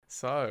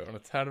So, on a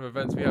turn of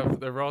events, we have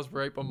the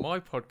Raspberry Ape on my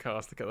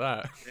podcast. Look at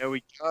that. There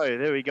we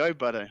go,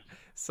 buddy.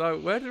 So,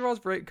 where did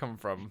Raspberry Ape come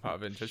from, out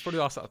of interest? Probably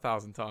asked that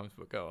 1,000 times,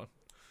 but go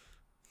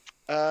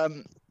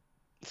on.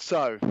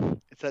 So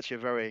it's actually a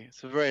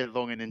very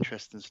long and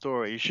interesting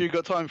story. You sure you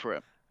got time for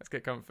it? Let's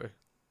get comfy.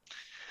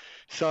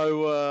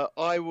 So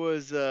when I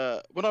was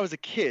a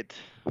kid,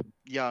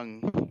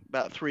 young,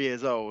 about 3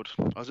 years old,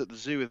 I was at the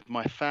zoo with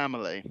my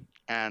family,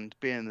 and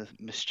being the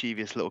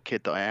mischievous little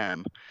kid that I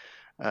am,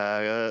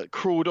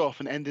 crawled off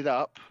and ended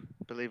up,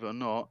 believe it or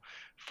not,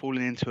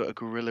 falling into a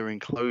gorilla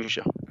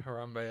enclosure.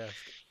 Harambe-esque.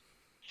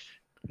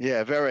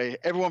 Yeah, very.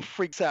 Everyone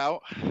freaks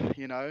out,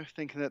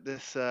 thinking that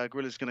this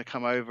gorilla's going to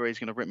come over, he's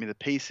going to rip me to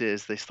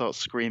pieces. They start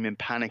screaming,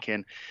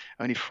 panicking,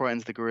 only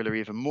frightens the gorilla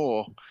even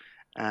more.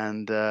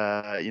 And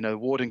the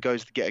warden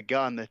goes to get a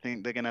gun. They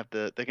think they're going to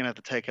have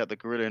to take out the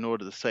gorilla in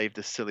order to save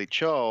this silly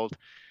child.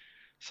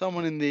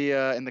 Someone in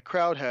the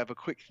crowd, however,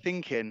 quick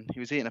thinking, he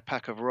was eating a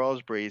pack of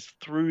raspberries,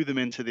 threw them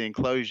into the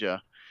enclosure,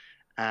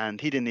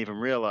 and he didn't even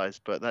realize,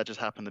 but that just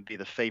happened to be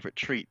the favorite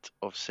treat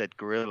of said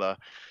gorilla.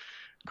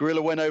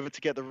 Gorilla went over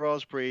to get the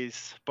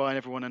raspberries, buying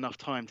everyone enough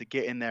time to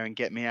get in there and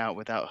get me out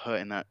without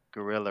hurting that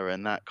gorilla,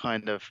 and that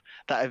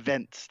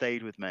event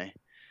stayed with me.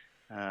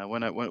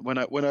 When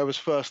I was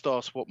first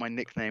asked what my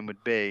nickname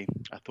would be,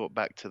 I thought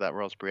back to that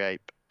Raspberry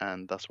Ape,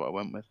 and that's what I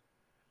went with.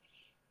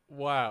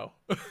 Wow.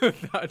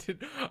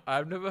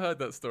 I've never heard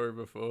that story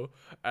before,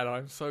 and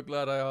I'm so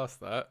glad I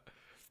asked that.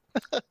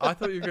 I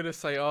thought you were going to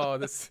say, I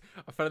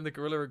fell in the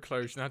gorilla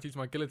enclosure and I had to use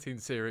my guillotine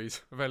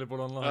series,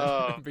 available online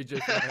on BJ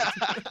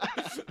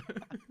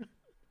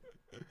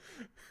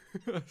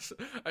Connect.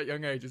 At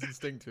young age, it's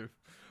instinctive.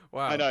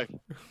 Wow. I know.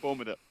 Born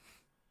with it.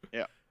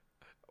 Yeah.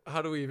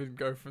 How do we even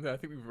go from there? I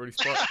think we've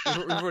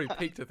already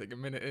peaked, I think, a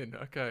minute in.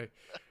 Okay.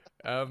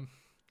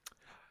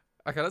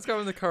 Okay, let's go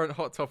on the current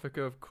hot topic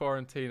of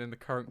quarantine and the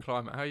current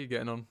climate. How are you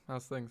getting on?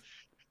 How's things?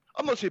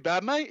 I'm not too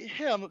bad, mate.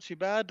 Yeah, I'm not too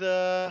bad.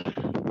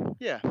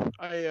 Yeah,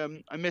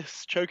 I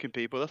miss choking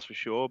people, that's for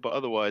sure. But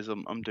otherwise,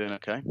 I'm doing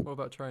okay. What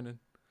about training?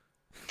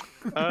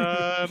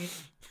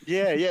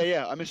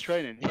 Yeah. I miss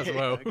training as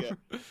well.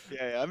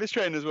 Yeah, I miss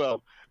training as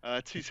well.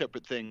 Two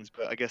separate things,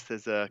 but I guess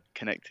there's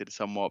connected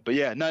somewhat. But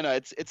yeah, no,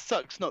 it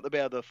sucks not to be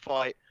able to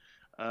fight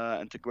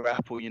and to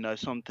grapple.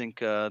 Something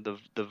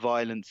the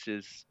violence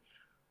is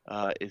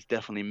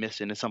definitely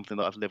missing. It's something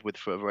that I've lived with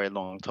for a very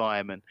long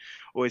time and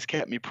always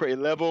kept me pretty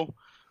level.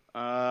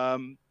 I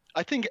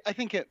think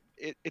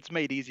it's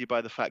made easier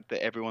by the fact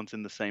that everyone's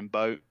in the same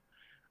boat.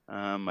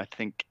 I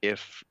think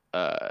if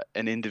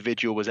an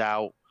individual was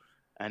out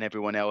and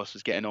everyone else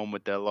was getting on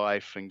with their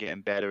life and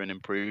getting better and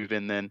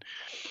improving, then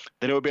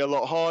it would be a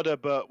lot harder.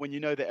 But when you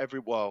know that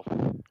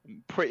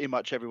pretty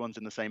much everyone's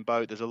in the same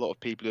boat, there's a lot of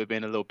people who have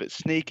been a little bit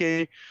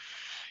sneaky,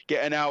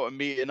 getting out and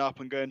meeting up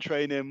and going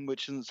training,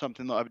 which isn't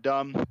something that I've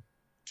done.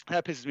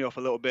 That pisses me off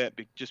a little bit,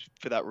 just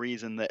for that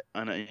reason that,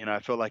 I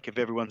feel like if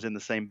everyone's in the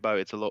same boat,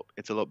 it's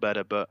a lot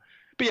better. But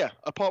yeah,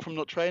 apart from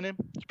not training,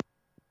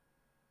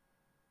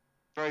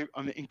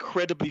 I'm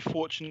incredibly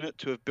fortunate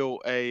to have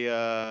built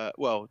to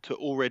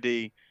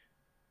already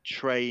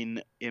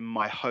train in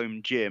my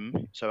home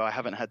gym, so I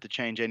haven't had to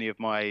change any of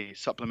my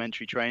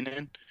supplementary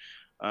training.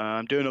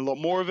 I'm doing a lot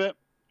more of it,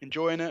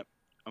 enjoying it.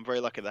 I'm very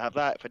lucky to have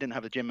that. If I didn't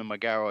have the gym in my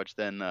garage,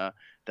 then I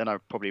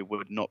probably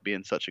would not be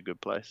in such a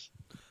good place.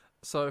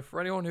 So for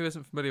anyone who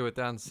isn't familiar with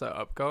Dan's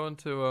setup, go on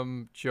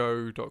to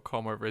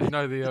joe.com, wherever it is.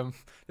 They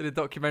did a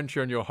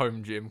documentary on your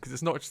home gym, because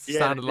it's not just a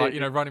standard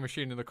running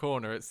machine in the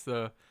corner. It's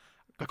the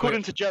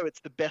according to Joe,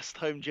 it's the best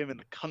home gym in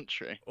the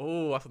country.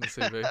 Oh, that's on the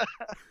CV.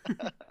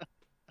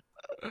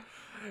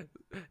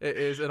 It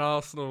is an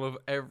arsenal of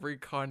every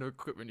kind of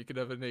equipment you could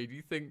ever need.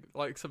 You think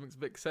like something's a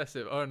bit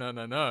excessive? Oh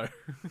no.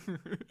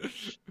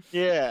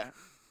 Yeah.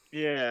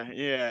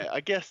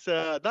 I guess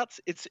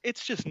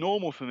it's just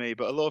normal for me,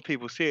 but a lot of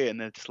people see it and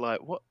they're just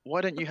like, "What?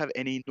 Why don't you have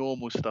any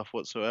normal stuff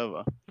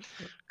whatsoever?"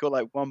 Got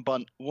like one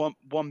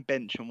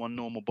bench and one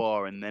normal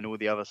bar, and then all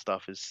the other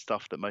stuff is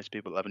stuff that most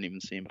people haven't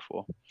even seen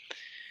before.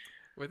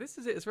 Well, this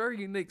is it. It's very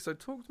unique. So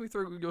talk me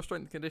through your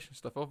strength and conditioning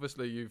stuff.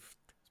 Obviously, you've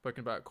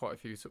spoken about it quite a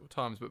few sort of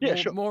times, but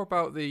more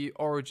about the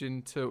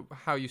origin to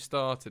how you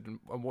started and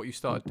what you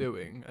started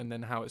doing, and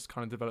then how it's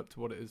kind of developed to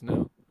what it is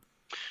now.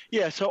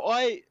 Yeah, so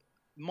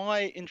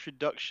my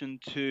introduction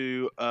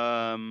to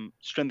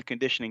strength and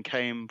conditioning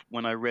came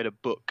when I read a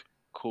book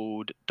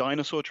called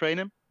Dinosaur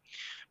Training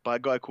by a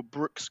guy called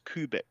Brooks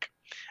Kubik,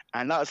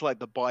 and that's like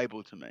the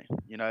Bible to me.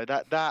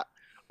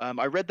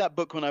 I read that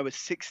book when I was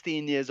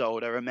 16 years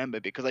old. I remember,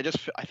 because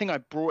I think I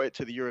brought it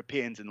to the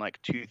Europeans in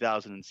like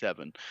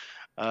 2007.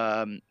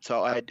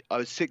 So I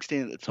was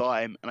 16 at the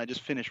time, and I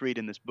just finished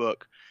reading this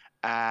book,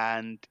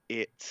 and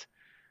it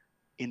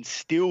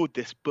instilled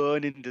this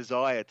burning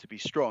desire to be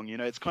strong.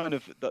 It's kind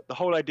of the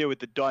whole idea with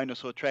the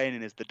dinosaur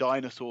training is the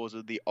dinosaurs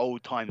are the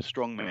old time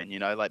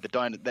strongmen. Like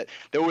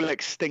they're all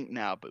extinct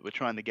now, but we're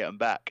trying to get them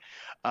back.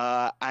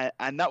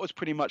 And that was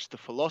pretty much the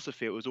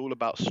philosophy. It was all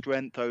about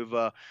strength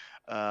over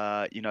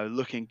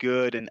looking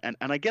good, and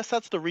I guess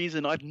that's the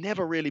reason I've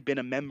never really been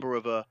a member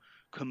of a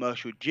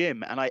commercial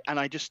gym, and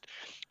I just,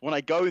 when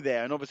I go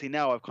there, and obviously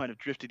now I've kind of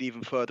drifted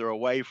even further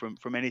away from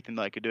anything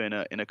that I could do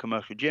in a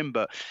commercial gym.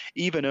 But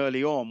even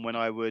early on, when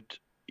I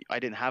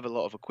didn't have a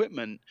lot of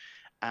equipment.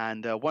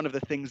 And one of the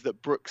things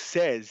that Brooks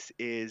says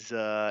is,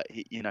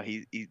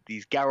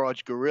 these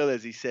garage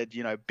gorillas. He said,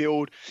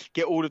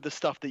 get all of the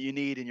stuff that you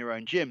need in your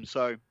own gym.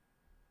 So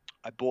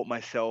I bought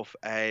myself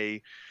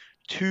a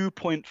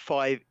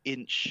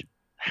 2.5-inch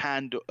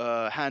handled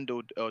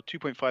or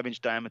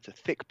 2.5-inch diameter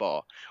thick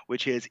bar,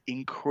 which is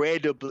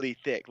incredibly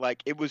thick.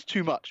 Like, it was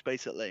too much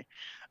basically.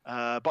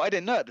 But I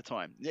didn't know at the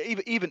time.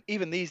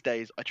 Even these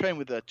days, I train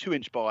with a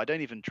 2-inch bar. I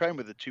don't even train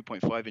with a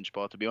 2.5-inch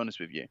bar, to be honest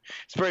with you.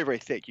 It's very, very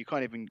thick. You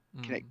can't even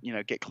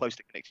get close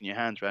to connecting your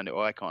hands around it.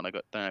 Or I can't.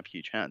 Don't have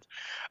huge hands.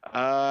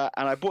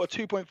 And I bought a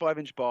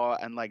 2.5-inch bar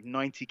and like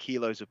 90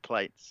 kilos of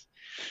plates.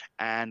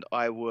 And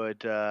I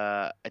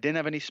didn't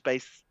have any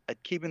space.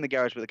 I'd keep in the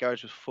garage, but the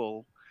garage was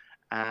full.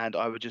 And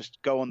I would just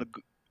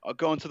I'd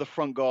go onto the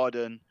front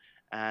garden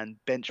and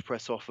bench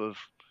press off of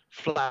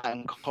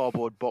flattened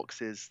cardboard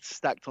boxes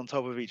stacked on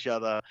top of each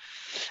other,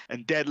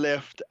 and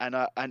deadlift. And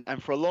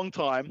for a long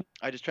time,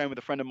 I just trained with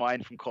a friend of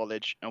mine from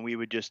college, and we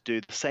would just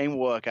do the same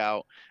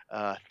workout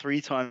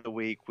 3 times a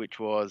week, which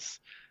was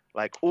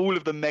like all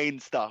of the main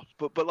stuff,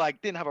 but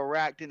like didn't have a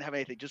rack, didn't have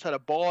anything, just had a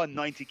bar and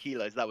 90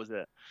 kilos. That was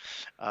it.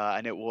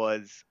 And it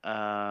was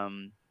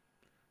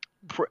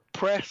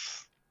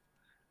press,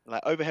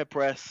 like overhead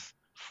press,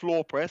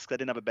 floor press, because I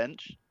didn't have a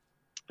bench,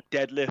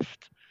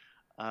 deadlift,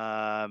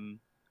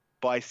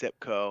 bicep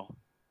curl,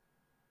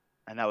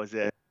 and that was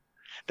it.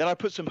 Then I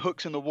put some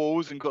hooks in the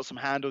walls and got some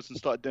handles and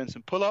started doing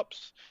some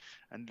pull-ups.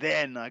 And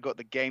then I got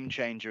the game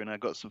changer and I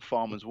got some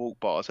farmer's walk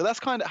bars. So that's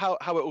kind of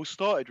how it all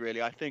started,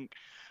 really. I think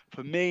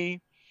for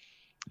me,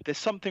 there's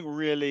something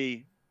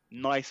really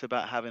nice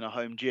about having a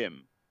home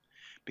gym,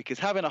 because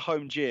having a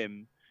home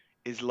gym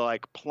is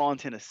like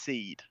planting a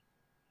seed,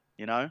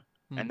 and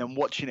then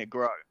watching it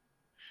grow.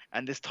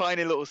 And this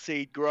tiny little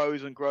seed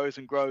grows and grows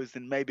and grows,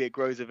 and maybe it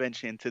grows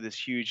eventually into this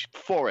huge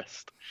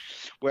forest.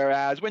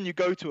 Whereas when you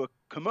go to a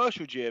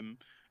commercial gym,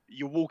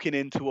 you're walking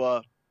into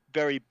a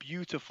very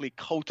beautifully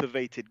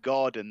cultivated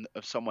garden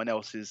of someone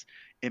else's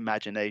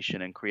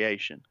imagination and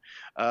creation.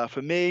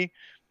 For me,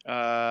 so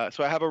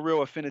I have a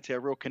real affinity, a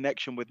real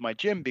connection with my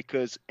gym,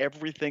 because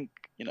everything,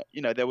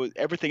 there was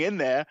everything in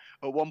there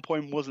at one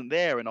point wasn't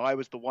there, and I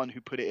was the one who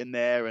put it in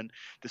there and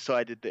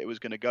decided that it was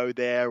going to go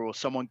there, or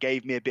someone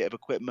gave me a bit of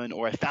equipment,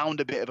 or I found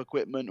a bit of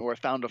equipment, or I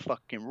found a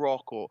fucking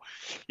rock, or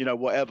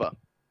whatever.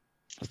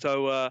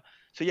 So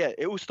yeah,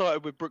 it all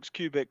started with Brooks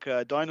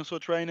Kubik, Dinosaur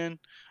Training,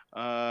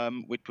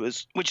 which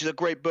is a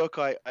great book.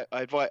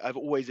 I've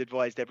always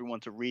advised everyone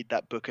to read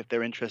that book if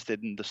they're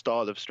interested in the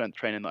style of strength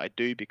training that I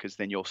do, because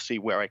then you'll see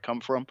where I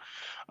come from.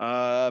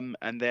 And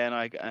then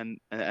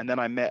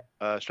I met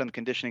a strength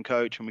conditioning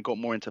coach, and we got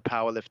more into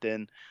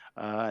powerlifting,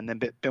 and then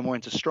a bit more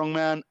into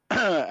strongman.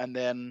 And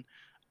then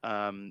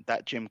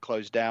that gym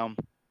closed down,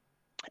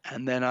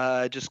 and then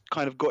I just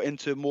kind of got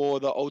into more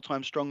the old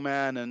time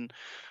strongman, and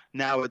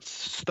now it's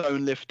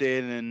stone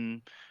lifting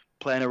and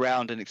playing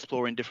around and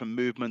exploring different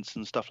movements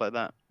and stuff like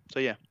that. So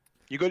yeah,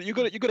 you got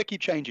to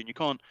keep changing. You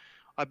can't.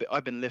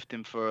 I've been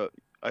lifting for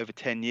over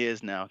 10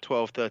 years now,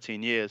 12,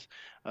 13 years.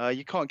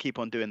 You can't keep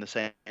on doing the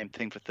same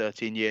thing for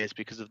 13 years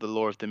because of the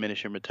law of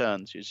diminishing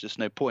returns. There's just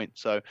no point.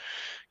 So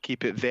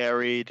keep it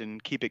varied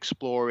and keep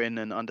exploring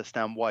and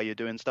understand why you're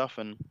doing stuff,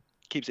 and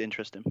keeps it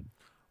interesting.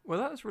 Well,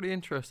 that's really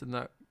interesting,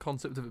 that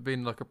concept of it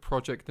being like a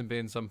project and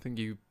being something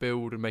you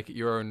build and make it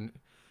your own.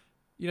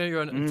 Your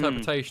own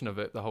interpretation of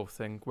it, the whole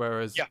thing.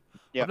 Whereas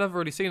I've never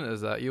really seen it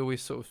as that. You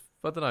always sort of,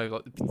 I don't know,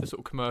 like the sort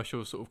of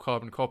commercial sort of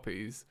carbon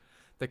copies,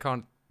 they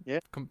can't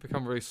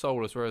become very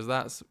soulless. Whereas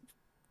that's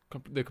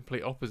the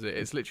complete opposite.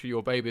 It's literally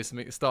your baby,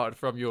 something that started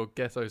from your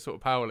ghetto sort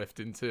of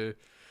powerlifting to,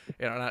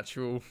 an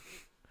actual,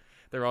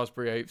 the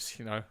Raspberry Apes,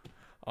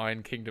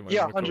 Iron Kingdom.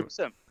 Yeah,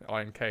 100%.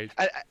 Iron Cage.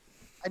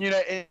 And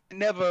it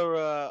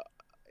never.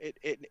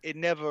 It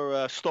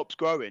never stops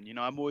growing.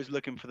 I'm always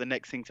looking for the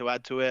next thing to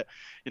add to it.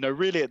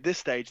 Really at this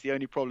stage, the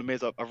only problem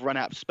is I've run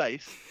out of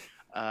space.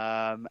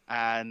 And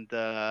kind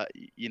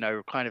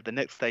of the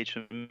next stage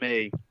for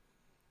me,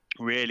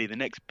 really the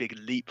next big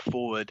leap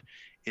forward,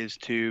 is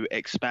to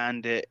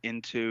expand it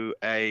into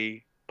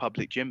a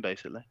public gym,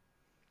 basically.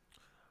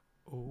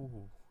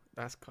 Oh,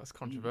 that's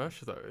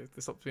controversial though.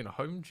 It stops being a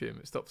home gym.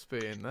 It stops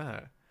being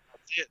there.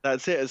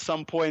 That's it. At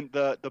some point,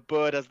 the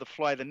bird has to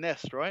fly the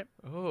nest, right?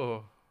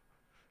 Oh.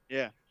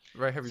 Yeah.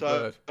 Very heavy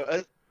bird.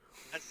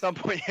 At some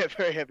point,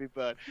 very heavy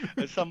bird.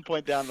 At some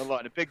point down the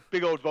line, a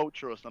big old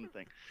vulture or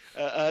something.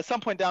 At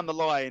some point down the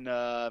line,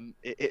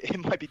 it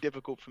might be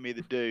difficult for me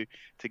to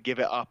give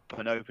it up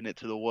and open it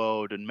to the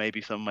world, and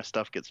maybe some of my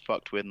stuff gets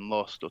fucked with and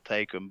lost or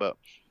taken. But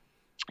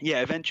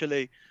yeah,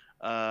 eventually,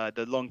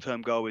 the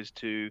long-term goal is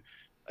to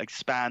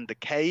expand the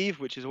cave,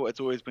 which is what it's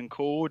always been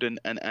called, and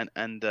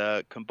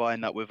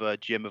combine that with a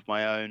gym of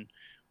my own,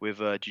 with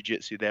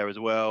jiu-jitsu there as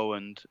well,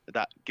 and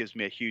that gives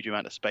me a huge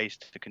amount of space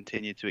to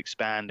continue to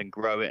expand and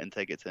grow it and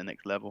take it to the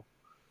next level.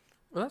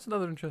 Well, that's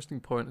another interesting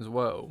point as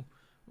well.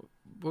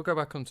 we'll go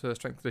back onto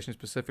strength conditioning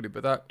specifically,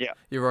 but that Yeah.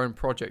 your own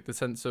project, the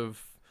sense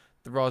of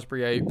the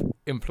Raspberry Ape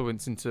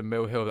influence into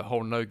Mill Hill, that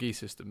whole no-gi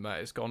system, that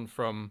it's gone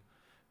from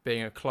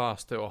being a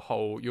class to a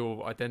whole,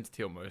 your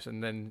identity almost,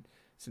 and then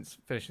since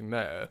finishing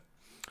there,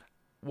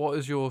 what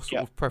is your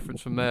sort of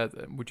preference from there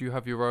then? Would you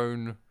have your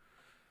own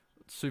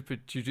super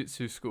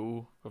jiu-jitsu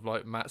school of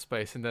like mat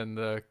space and then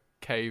the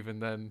cave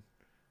and then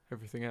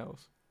everything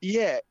else?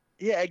 Yeah,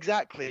 yeah,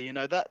 exactly.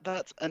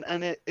 That's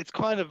it's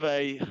kind of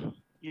a,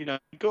 the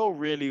goal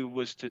really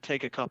was to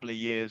take a couple of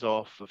years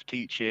off of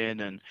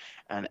teaching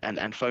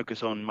and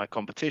focus on my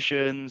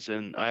competitions.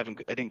 And I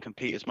didn't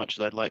compete as much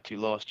as I'd like to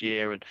last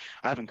year, and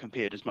I haven't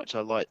competed as much as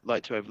I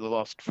like to over the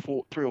last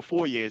 3 or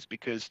 4 years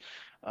because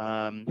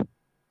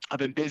I've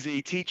been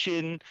busy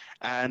teaching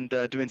and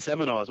doing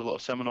seminars, a lot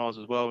of seminars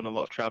as well, and a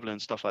lot of traveling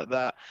and stuff like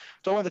that.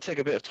 So I wanted to take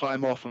a bit of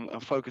time off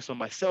and focus on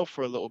myself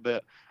for a little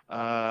bit,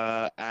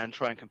 and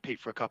try and compete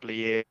for a couple of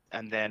years,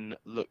 and then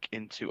look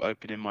into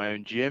opening my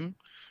own gym.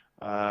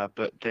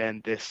 But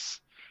then this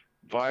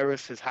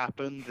virus has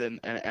happened,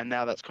 and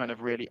now that's kind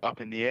of really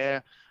up in the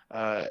air.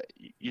 I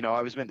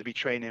was meant to be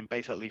training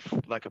basically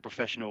like a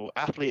professional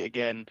athlete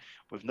again,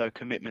 with no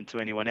commitment to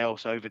anyone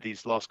else over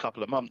these last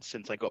couple of months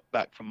since I got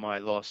back from my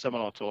last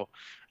seminar tour,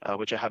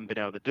 which I haven't been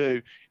able to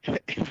do.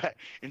 In fact,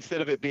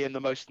 instead of it being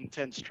the most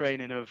intense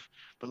training of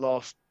the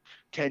last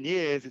 10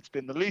 years, it's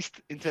been the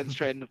least intense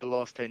training of the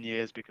last 10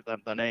 years because I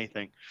haven't done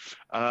anything.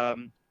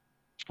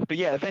 But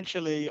yeah,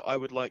 eventually I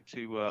would like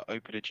to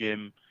open a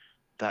gym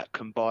that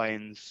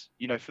combines,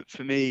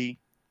 for me,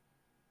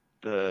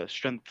 the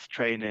strength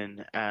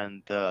training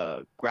and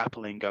the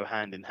grappling go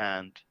hand in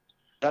hand.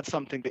 That's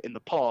something that in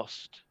the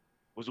past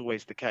was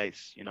always the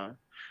case.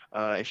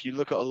 If you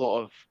look at a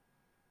lot of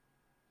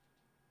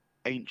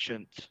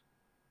ancient,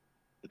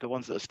 the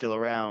ones that are still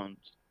around,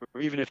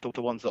 or even if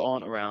the ones that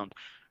aren't around,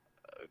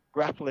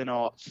 grappling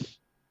arts,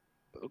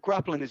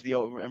 grappling is the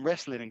old, and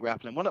wrestling and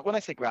grappling. When I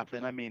say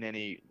grappling, I mean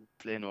any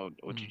wrestling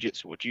or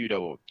jiu-jitsu or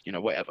judo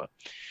or whatever.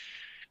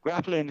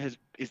 Grappling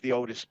is the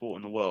oldest sport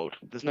in the world.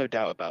 There's no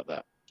doubt about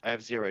that. I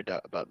have zero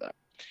doubt about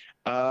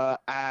that.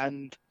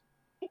 And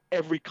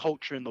every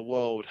culture in the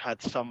world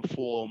had some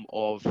form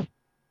of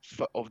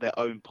their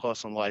own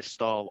personalized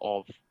style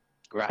of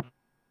grappling,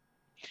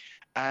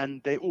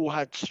 and they all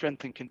had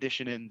strength and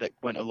conditioning that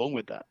went along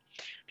with that.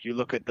 If you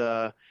look at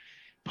the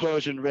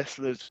Persian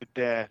wrestlers with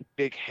their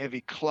big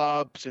heavy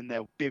clubs and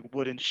their big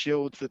wooden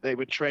shields that they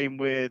would train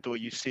with, or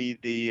you see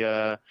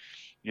the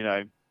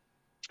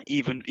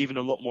even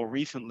a lot more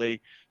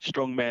recently,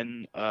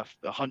 strongmen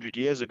 100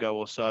 years ago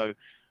or so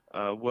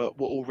were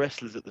all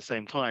wrestlers at the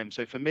same time.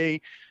 So for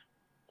me,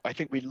 I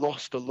think we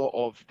lost a lot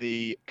of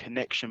the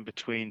connection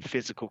between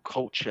physical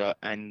culture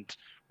and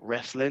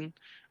wrestling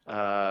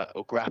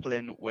or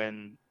grappling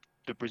when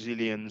the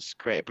Brazilians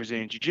created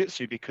Brazilian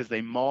Jiu-Jitsu, because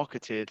they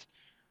marketed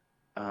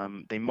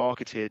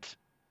Brazilian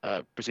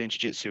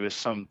Jiu-Jitsu as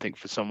something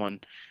for someone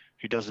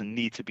who doesn't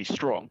need to be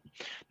strong.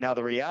 Now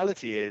the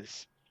reality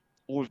is,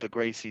 all of the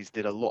Gracies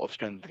did a lot of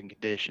strength and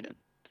conditioning.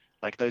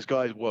 Like, those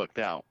guys worked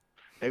out.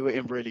 They were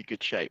in really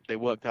good shape. They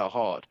worked out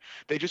hard.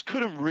 They just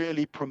couldn't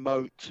really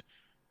promote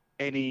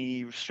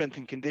any strength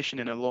and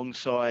conditioning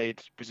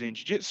alongside Brazilian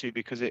Jiu-Jitsu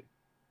because it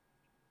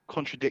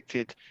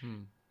contradicted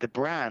the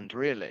brand,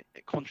 really.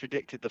 It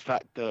contradicted the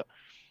fact that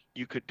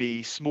you could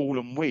be small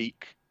and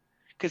weak.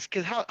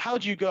 Because how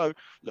do you go,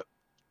 look,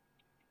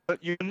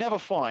 but you never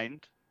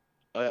find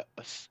a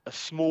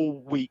small,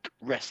 weak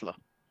wrestler.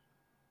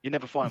 You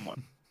never find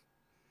one.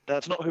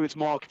 That's not who it's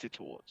marketed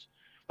towards.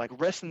 Like,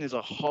 wrestling is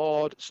a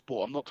hard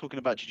sport. I'm not talking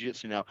about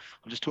jiu-jitsu now.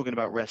 I'm just talking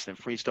about wrestling,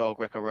 freestyle,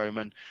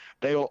 Greco-Roman.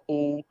 They are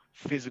all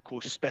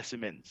physical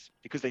specimens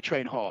because they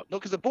train hard. Not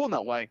because they're born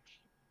that way,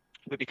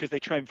 but because they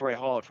train very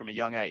hard from a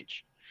young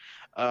age.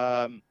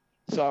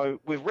 So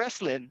with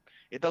wrestling,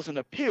 it doesn't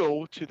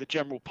appeal to the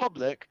general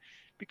public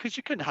because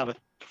you couldn't have a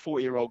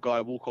 40-year-old guy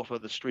walk off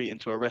of the street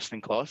into a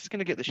wrestling class. He's going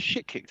to get the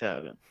shit kicked out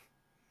of him.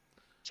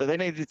 So they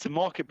needed to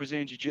market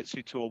Brazilian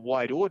Jiu-Jitsu to a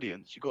wide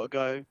audience. You got to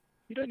go,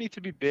 you don't need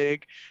to be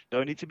big,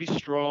 don't need to be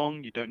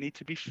strong, you don't need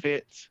to be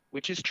fit,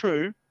 which is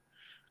true,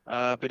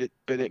 but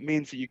it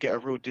means that you get a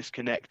real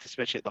disconnect,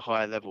 especially at the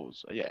higher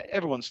levels. Yeah,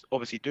 everyone's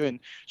obviously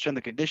doing strength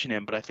and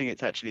conditioning, but I think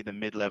it's actually the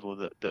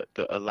mid-level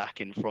that are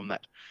lacking from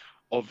that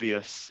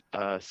obvious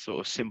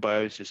sort of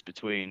symbiosis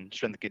between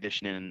strength and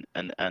conditioning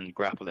and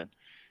grappling.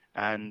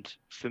 And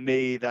for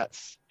me,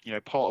 that's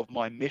part of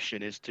my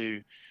mission is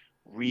to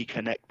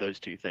reconnect those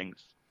two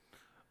things.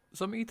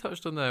 Something you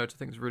touched on there, which I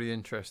think is really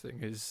interesting,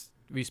 is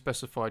we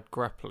specified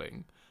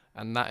grappling,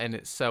 and that in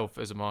itself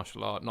is a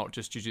martial art, not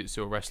just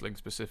jiu-jitsu or wrestling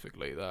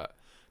specifically. That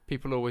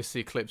people always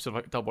see clips of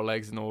like double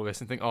legs and all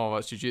this and think, oh,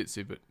 that's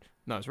jiu-jitsu, but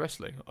no, it's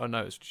wrestling. Oh no,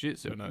 it's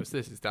jiu-jitsu. No, it's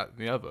this, it's that, and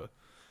the other.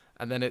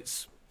 And then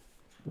it's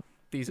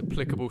these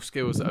applicable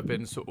skills that have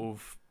been sort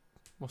of,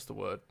 what's the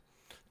word?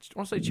 I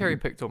want to say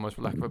cherry-picked almost,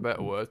 for lack of a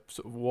better word.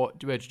 Sort of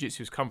where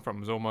jiu-jitsu has come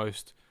from is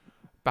almost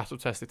battle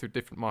tested through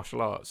different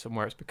martial arts, and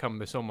where it's become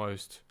this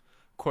almost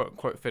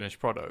quote-unquote finished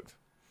product.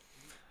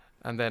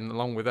 And then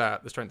along with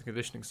that, the strength and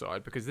conditioning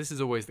side, because this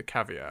is always the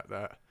caveat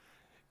that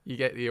you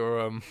get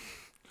your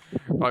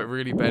like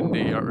really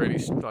bendy, like really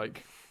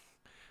like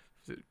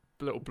is it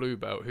little blue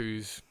belt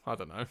who's I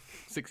don't know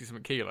 60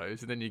 something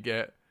kilos, and then you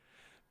get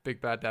big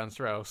bad Dan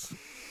Strauss,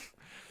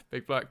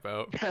 big black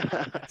belt,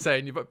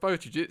 saying you're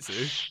both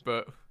jiu-jitsu,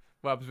 but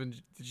what happens when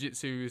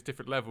jiu-jitsu is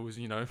different levels,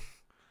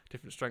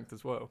 different strength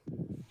as well.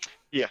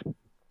 Yeah.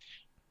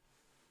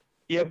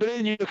 Yeah, but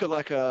then you look at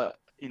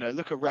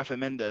look at Rafa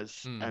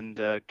Mendes and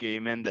Guy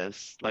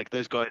Mendes, like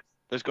those guys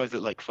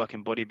look like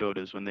fucking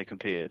bodybuilders when they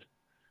competed.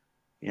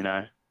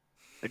 The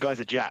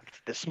guys are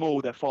jacked. They're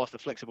small, they're fast, they're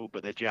flexible,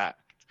 but they're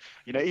jacked.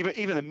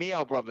 Even the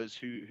Miao brothers,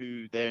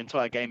 who their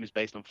entire game is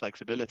based on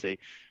flexibility,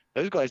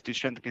 those guys do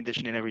strength and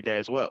conditioning every day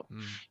as well.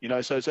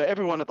 So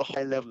everyone at the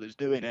high level is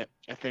doing it.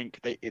 I think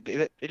they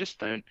just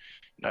don't.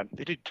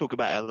 They do talk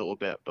about it a little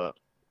bit, but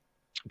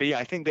yeah,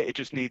 I think that it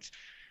just needs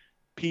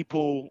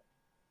people.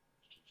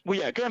 Well,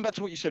 yeah, going back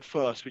to what you said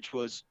first, which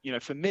was,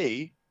 for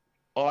me,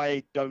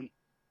 I don't.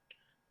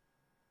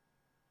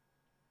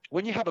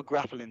 When you have a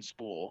grappling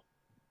sport,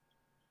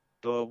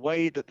 the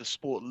way that the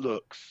sport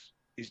looks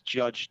is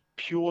judged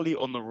purely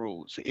on the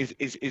rules.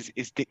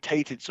 Is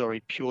dictated,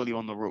 purely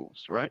on the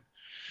rules, right?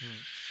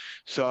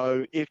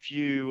 So if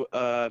you,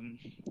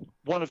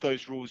 one of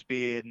those rules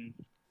being,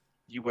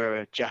 you wear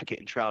a jacket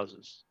and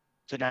trousers.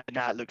 So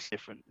now it looks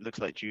different. It looks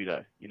like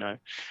judo,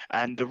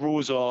 and the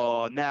rules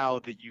are now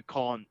that you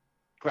can't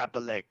grab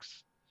the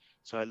legs,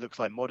 so it looks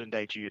like modern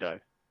day judo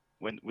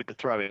with the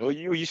throwing. Or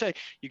you say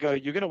you're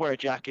going to wear a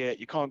jacket,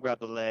 you can't grab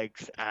the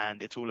legs,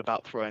 and it's all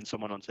about throwing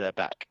someone onto their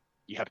back.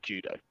 You have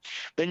judo.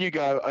 Then you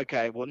go,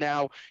 okay, well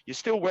now you're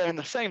still wearing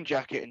the same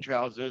jacket and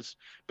trousers,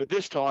 but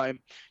this time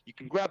you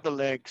can grab the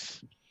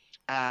legs,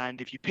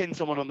 and if you pin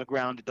someone on the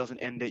ground, it doesn't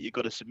end it. You've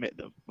got to submit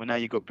them. Well, now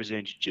you've got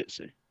Brazilian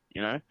Jiu-Jitsu,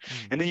 and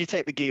then you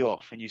take the gi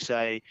off and you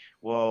say,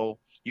 well,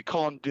 you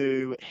can't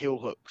do heel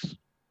hooks.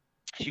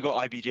 You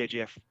got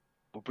IBJJF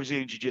or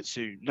Brazilian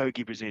Jiu-Jitsu,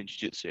 no-gi Brazilian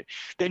Jiu-Jitsu.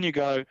 Then you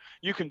go,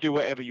 you can do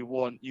whatever you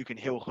want. You can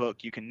heel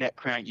hook, you can neck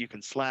crank, you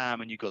can slam,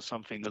 and you've got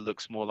something that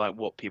looks more like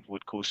what people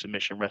would call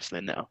submission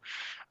wrestling now,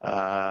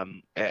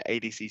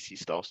 ADCC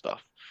style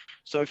stuff.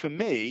 So for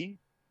me,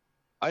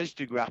 I just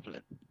do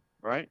grappling,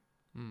 right?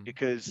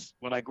 Because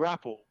when I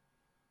grapple,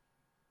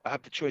 I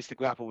have the choice to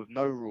grapple with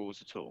no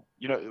rules at all.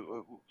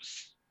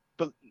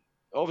 But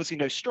obviously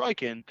no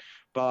striking,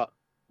 but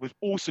with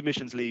all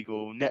submissions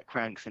legal, neck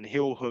cranks and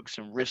heel hooks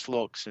and wrist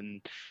locks and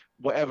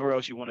whatever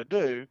else you want to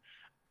do,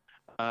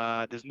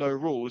 there's no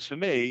rules. For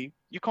me,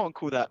 you can't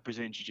call that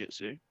Brazilian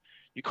Jiu-Jitsu.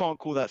 You can't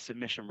call that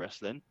submission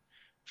wrestling.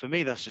 For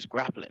me, that's just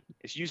grappling.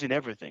 It's using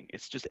everything.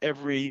 It's just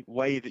every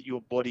way that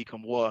your body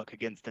can work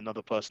against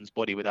another person's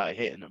body without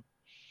hitting them.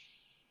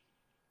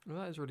 Well,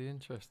 that is really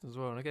interesting as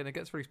well. And again, it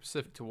gets very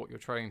specific to what you're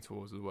training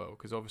towards as well.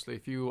 Because obviously,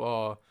 if you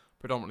are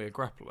predominantly a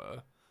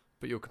grappler,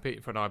 but you're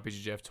competing for an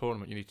IBJJF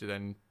tournament, you need to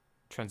then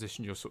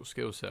transition your sort of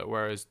skill set.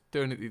 Whereas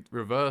doing it the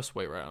reverse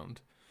way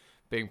around,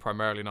 being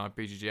primarily an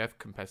IBJJF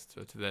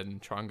competitor to then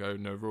try and go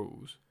no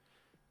rules,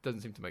 doesn't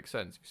seem to make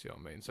sense, if you see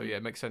what I mean. So yeah,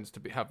 it makes sense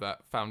to have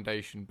that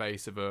foundation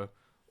base of a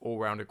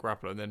all-rounded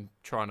grappler and then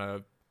trying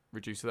to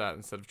reduce that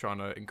instead of trying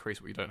to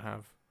increase what you don't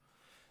have.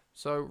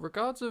 So we'll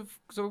go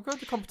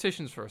to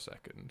competitions for a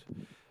second.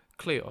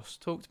 Kleos,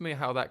 talk to me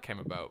how that came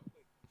about.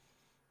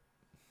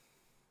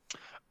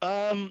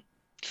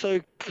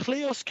 So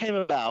Kleos came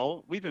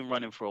about, we've been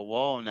running for a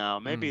while now,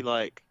 maybe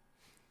like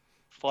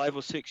 5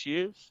 or 6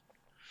 years.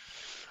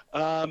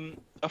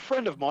 A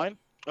friend of mine,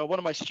 one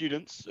of my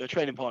students, a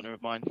training partner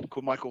of mine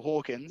called Michael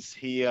Hawkins,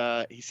 he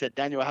said,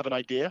 Daniel, I have an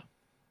idea.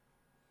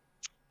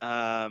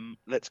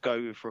 Let's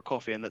go for a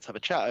coffee and let's have a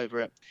chat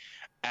over it.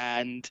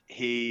 And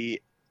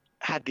he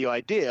had the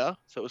idea,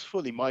 so it was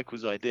fully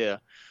Michael's idea.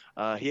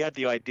 He had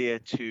the idea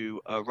to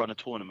run a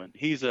tournament.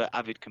 He's an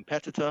avid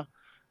competitor.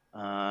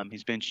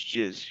 He's been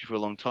jiu-jitsu for a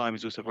long time.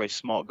 He's also a very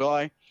smart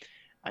guy.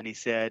 And he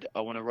said,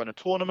 I want to run a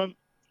tournament.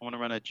 I want to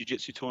run a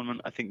jiu-jitsu tournament.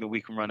 I think that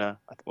we can run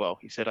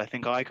he said, I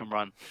think I can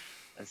run,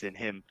 as in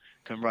him,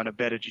 can run a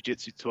better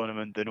jiu-jitsu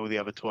tournament than all the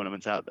other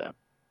tournaments out there.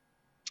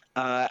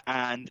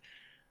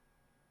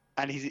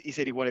 And he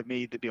said he wanted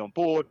me to be on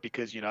board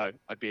because,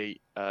 I'd be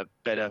a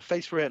better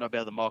face for it and I'd be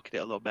able to market it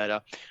a lot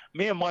better.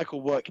 Me and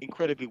Michael work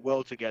incredibly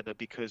well together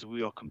because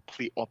we are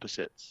complete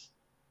opposites.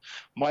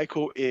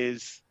 Michael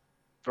is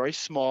very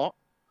smart.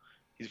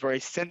 He's very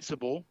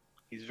sensible.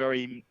 He's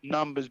very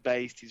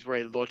numbers-based. He's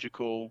very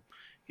logical.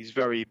 He's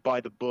very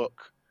by the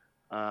book.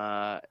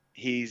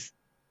 He's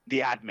the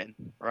admin,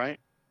 right?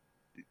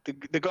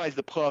 The guy's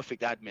the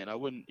perfect admin. I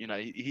wouldn't,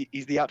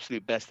 he's the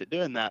absolute best at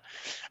doing that.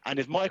 And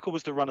if Michael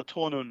was to run a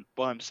tournament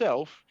by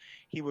himself,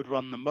 he would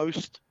run the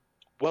most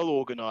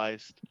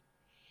well-organized,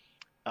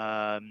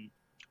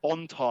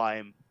 on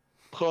time,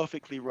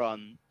 perfectly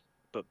run,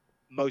 but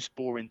most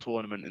boring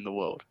tournament in the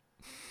world.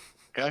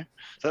 Okay?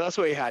 So that's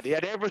what he had. He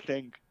had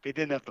everything, but he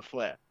didn't have the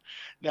flair.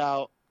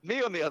 Now,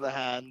 me, on the other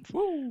hand,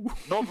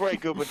 not very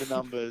good with the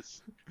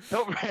numbers,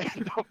 not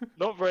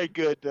very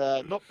good,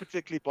 not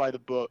particularly by the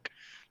book,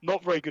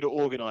 not very good at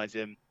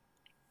organizing.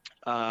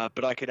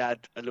 but I could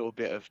add a little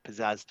bit of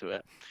pizzazz to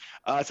it.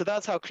 So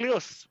that's how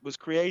Kleos was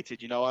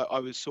created. I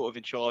was sort of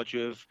in charge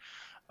of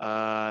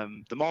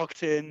the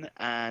marketing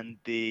and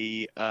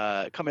the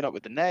coming up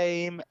with the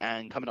name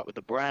and coming up with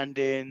the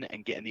branding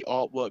and getting the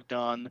artwork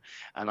done.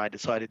 And I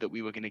decided that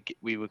we were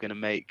gonna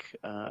make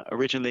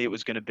originally it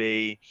was gonna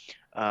be.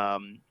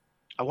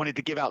 I wanted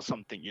to give out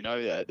something,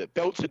 the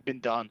belts had been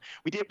done.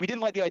 We didn't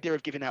like the idea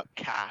of giving out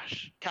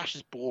cash. Cash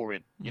is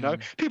boring,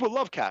 People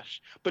love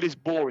cash, but it's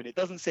boring. It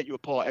doesn't set you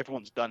apart.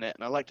 Everyone's done it,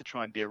 and I like to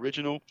try and be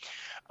original.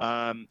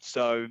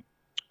 So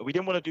we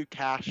didn't want to do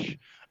cash.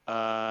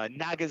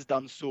 Naga's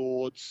done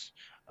swords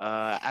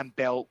and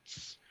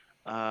belts,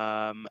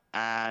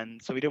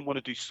 and so we didn't want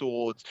to do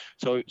swords.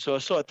 So I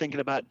started thinking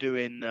about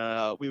doing.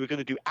 We were going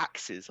to do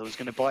axes. I was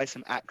going to buy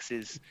some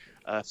axes,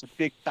 some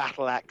big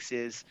battle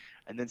axes,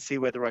 and then see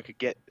whether I could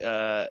get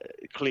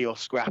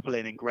Kleos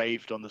grappling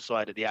engraved on the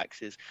side of the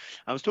axes.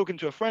 I was talking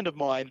to a friend of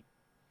mine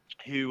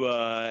who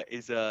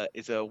is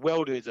a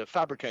welder, is a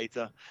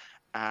fabricator,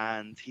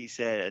 and he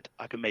said,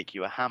 I can make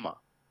you a hammer.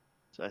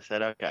 So I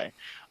said, okay,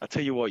 I'll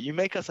tell you what, you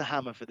make us a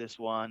hammer for this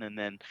one, and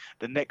then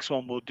the next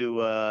one we'll do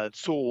a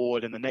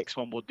sword, and the next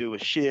one we'll do a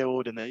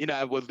shield, and then,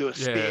 we'll do a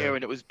spear,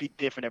 and it was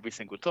different every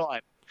single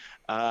time.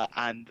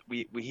 And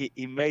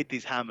he made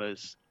these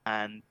hammers,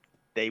 and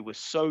they were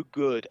so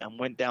good and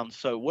went down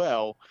so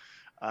well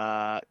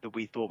that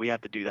we thought we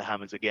had to do the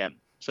hammers again.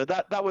 So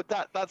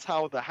that's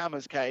how the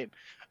hammers came.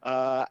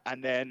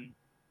 And then,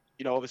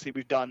 obviously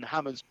we've done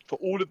hammers for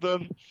all of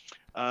them.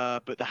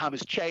 But the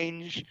hammers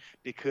change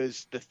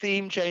because the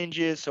theme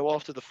changes. So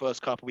after the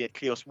first couple, we had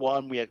Kleos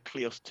 1, we had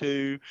Kleos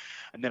 2,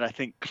 and then I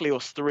think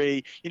Kleos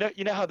 3.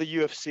 You know how the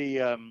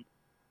UFC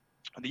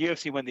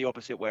went the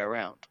opposite way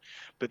around,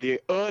 but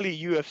the early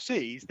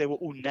UFCs, they were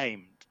all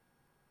named.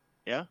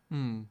 Yeah.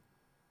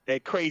 They're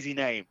crazy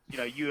names,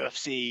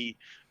 UFC.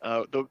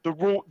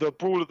 The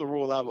Brawl at the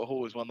Royal Albert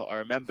Hall is one that I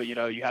remember.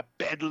 You had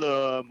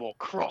Bedlam or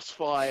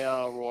Crossfire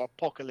or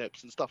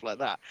Apocalypse and stuff like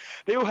that.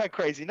 They all had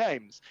crazy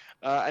names,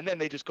 and then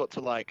they just got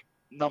to like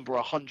number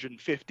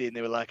 150, and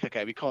they were like,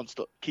 okay, we can't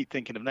keep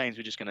thinking of names.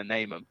 We're just going to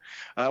name them.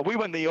 We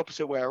went the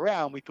opposite way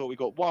around. We thought we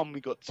got 1, we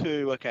got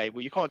 2. Okay,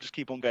 well you can't just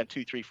keep on going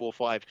 2, 3, 4,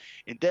 5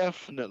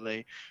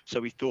 indefinitely.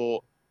 So we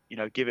thought,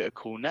 give it a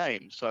cool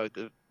name. So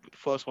the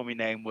first one we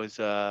named was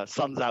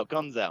Suns Out,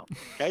 Guns Out,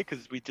 okay,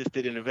 because we just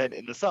did an event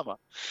in the summer,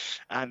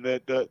 and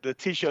the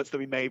t-shirts that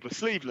we made were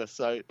sleeveless,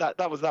 so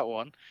that was that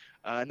one.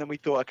 And then we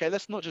thought, okay,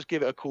 let's not just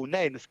give it a cool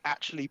name, let's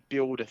actually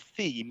build a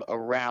theme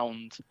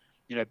around,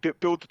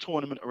 build the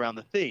tournament around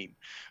the theme.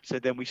 So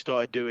then we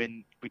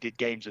did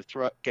Game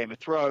of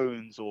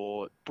Thrones,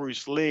 or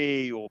Bruce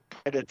Lee, or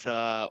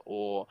Predator,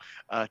 or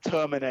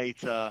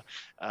Terminator,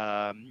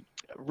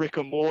 Rick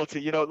and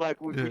Morty,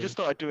 we just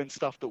started doing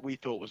stuff that we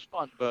thought was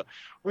fun. But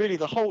really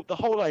the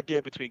whole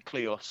idea between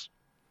Kleos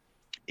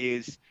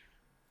is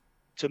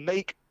to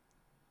make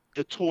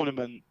the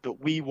tournament that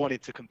we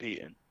wanted to compete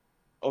in.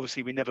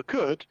 Obviously we never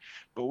could,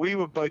 but we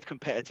were both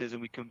competitors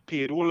and we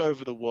competed all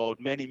over the world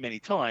many, many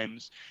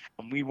times,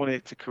 and we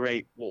wanted to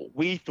create what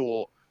we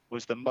thought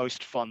was the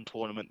most fun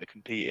tournament to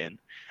compete in.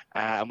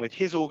 And with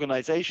his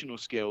organizational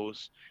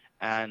skills,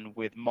 and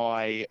with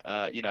my,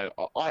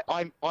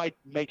 I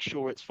make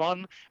sure it's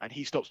fun, and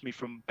he stops me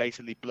from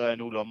basically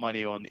blowing all our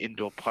money on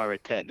indoor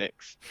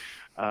pyrotechnics.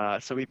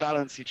 So we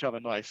balance each other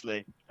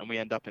nicely, and we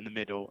end up in the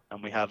middle,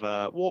 and we have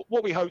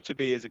what we hope to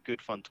be is a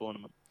good, fun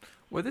tournament.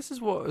 Well, this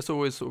is what it's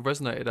always sort of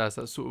resonated as,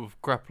 that sort of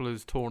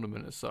grapplers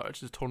tournament as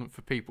such. It's a tournament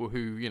for people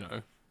who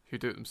do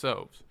it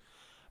themselves.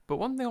 But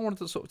one thing I wanted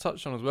to sort of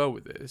touch on as well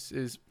with this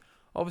is,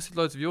 obviously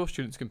loads of your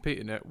students compete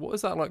in it. What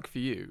is that like for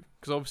you?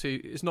 Because obviously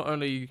it's not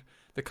only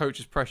the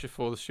coach's pressure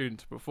for the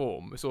student to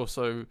perform, it's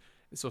also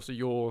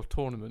your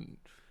tournament,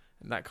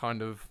 and that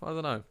kind of, I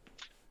don't know.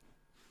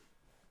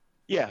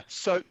 Yeah,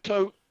 so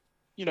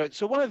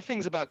one of the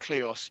things about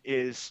Kleos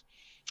is,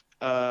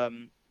 I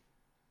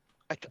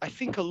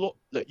think a lot.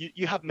 Look,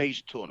 you have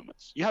major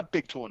tournaments, you have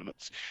big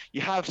tournaments,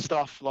 you have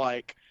stuff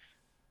like,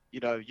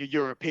 your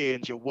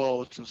Europeans, your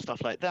Worlds and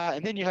stuff like that,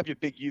 and then you have your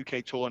big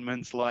UK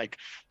tournaments like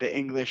the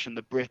English and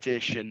the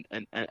British and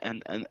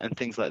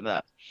things like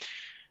that.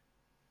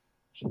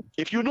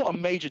 If you're not a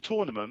major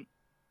tournament,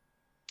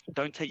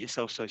 don't take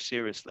yourself so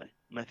seriously.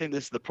 And I think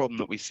this is the problem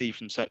that we see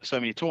from so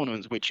many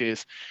tournaments, which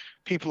is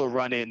people are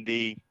running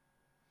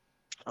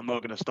I'm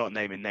not going to start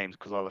naming names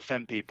because I'll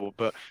offend people,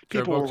 but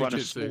people will run a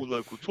small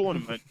local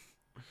tournament.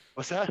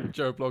 What's that?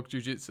 Joe Blog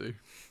Jiu-Jitsu.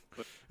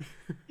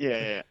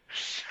 Yeah.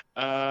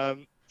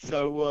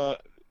 So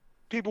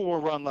people will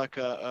run like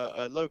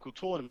a local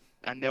tournament,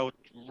 and they'll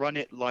run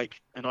it like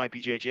an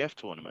IBJJF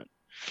tournament.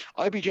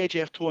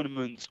 IBJJF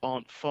tournaments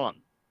aren't fun.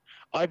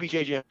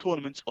 IBJJF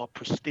tournaments are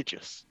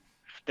prestigious.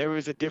 There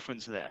is a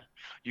difference there.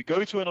 You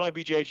go to an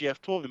IBJJF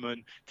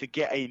tournament to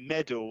get a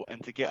medal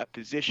and to get a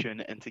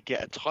position and to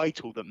get a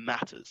title that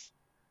matters.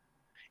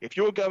 If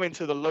you're going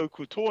to the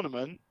local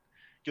tournament,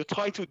 your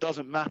title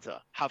doesn't matter.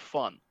 Have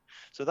fun.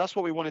 So that's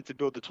what we wanted to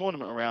build the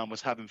tournament around,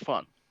 was having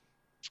fun.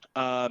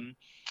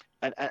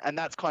 And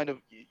that's kind of,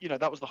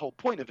 that was the whole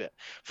point of it.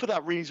 For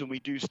that reason, we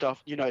do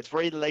stuff, it's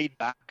very laid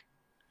back.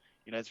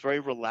 It's very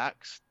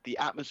relaxed. The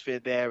atmosphere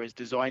there is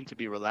designed to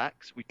be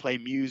relaxed. We play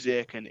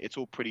music and it's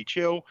all pretty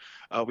chill.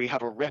 We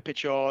have a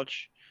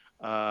repicharge,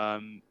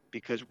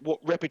 because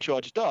what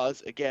repicharge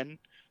does, again,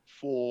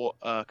 for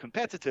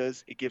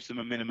competitors, it gives them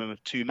a minimum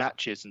of 2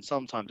 matches and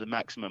sometimes a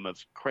maximum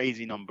of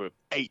crazy number of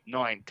 8,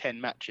 9,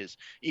 10 matches,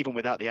 even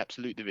without the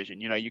absolute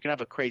division. You can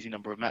have a crazy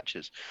number of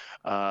matches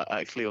at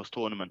a Kleos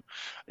tournament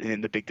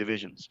in the big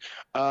divisions.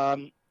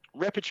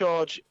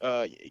 Repicharge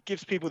it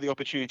gives people the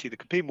opportunity to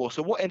compete more.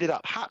 So what ended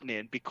up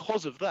happening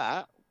because of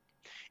that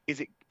is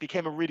it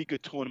became a really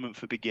good tournament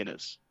for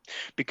beginners,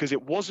 because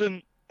it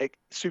wasn't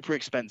super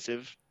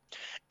expensive.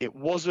 It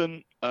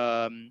wasn't.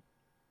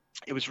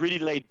 It was really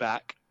laid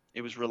back.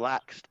 It was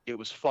relaxed. It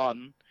was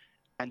fun,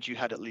 and you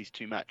had at least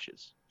 2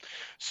 matches.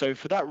 So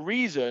for that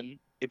reason,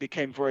 it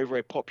became very,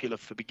 very popular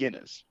for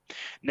beginners.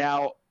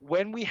 Now,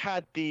 when we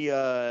run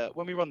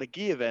the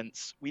gi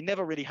events, we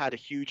never really had a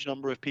huge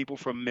number of people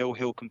from Mill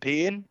Hill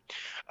competing.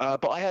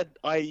 But I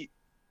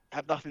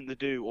had nothing to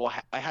do, or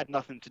I had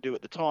nothing to do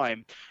at the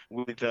time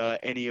with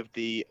any of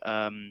the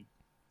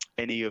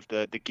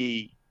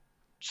gi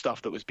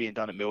stuff that was being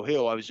done at Mill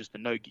Hill. I was just a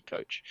no-gi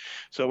coach.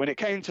 So when it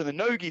came to the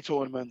no-gi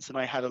tournaments and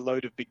I had a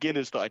load of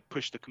beginners that I'd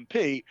pushed to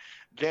compete,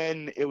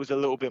 then it was a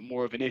little bit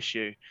more of an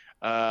issue.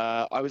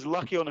 I was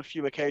lucky on a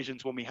few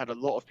occasions when we had a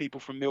lot of people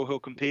from Mill Hill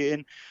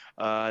competing,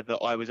 that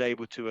I was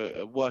able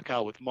to work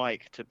out with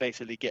Mike to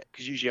basically get,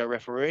 because usually I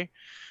referee,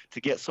 to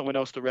get someone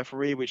else to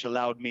referee, which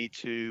allowed me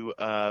to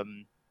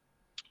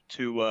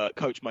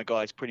coach my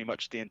guys pretty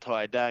much the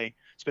entire day,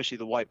 especially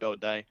the white belt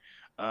day,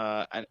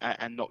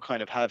 and not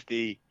kind of have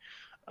the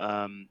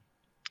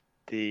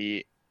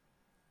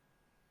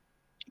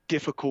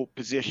difficult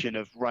position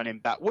of running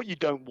back. What you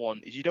don't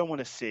want is, you don't want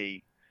to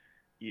see,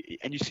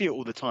 and you see it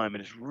all the time,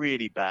 and it's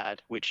really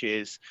bad, which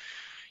is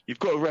you've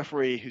got a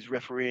referee who's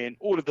refereeing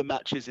all of the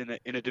matches in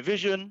a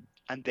division,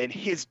 and then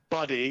his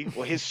buddy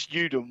or his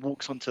student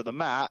walks onto the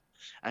mat,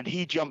 and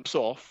he jumps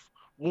off,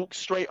 walks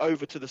straight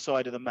over to the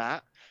side of the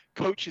mat,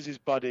 coaches his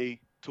buddy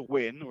to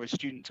win, or a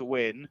student to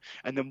win,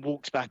 and then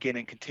walks back in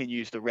and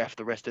continues to ref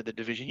the rest of the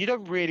division. You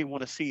don't really want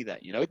to see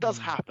that. It does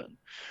happen,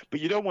 but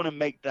you don't want to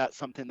make that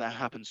something that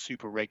happens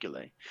super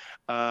regularly.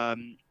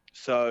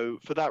 So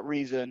for that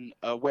reason,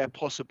 where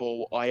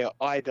possible, I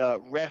either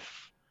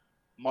ref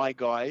my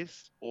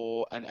guys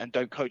and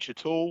don't coach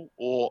at all,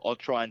 or I'll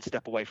try and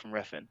step away from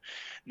reffing.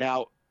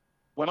 Now,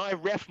 when I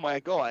ref my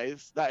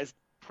guys, that is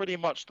pretty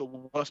much the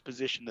worst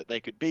position that they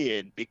could be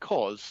in,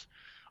 because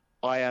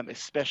I am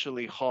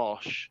especially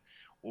harsh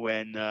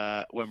when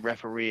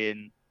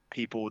refereeing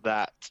people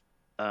that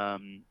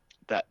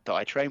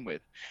I train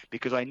with,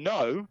 because I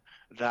know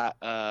that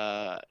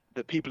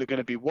people are going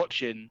to be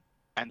watching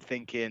and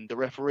thinking the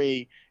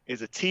referee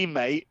is a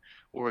teammate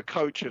or a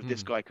coach of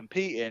this guy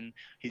competing.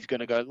 He's going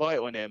to go light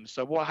on him.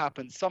 So what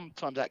happens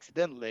sometimes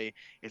accidentally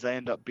is I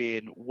end up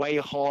being way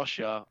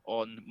harsher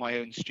on my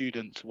own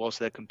students whilst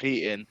they're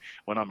competing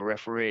when I'm a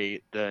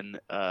referee than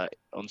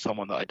on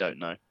someone that I don't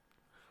know.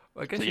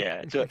 I guess so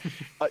yeah, so,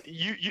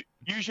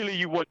 usually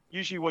you want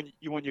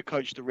your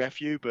coach to ref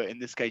you, but in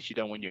this case you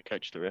don't want your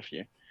coach to ref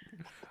you.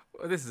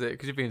 Well, this is it,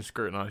 because you're being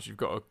scrutinised. You've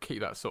got to keep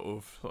that sort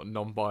of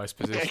non-biased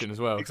position as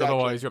well, because Exactly.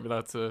 otherwise you won't be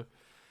allowed to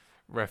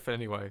ref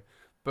anyway.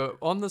 But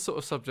on the sort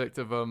of subject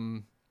of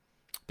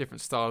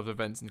different style of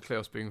events and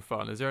Kleos being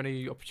fun, is there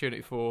any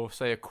opportunity for,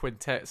 say, a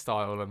quintet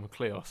style and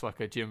Kleos, like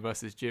a gym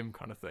versus gym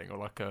kind of thing, or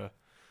like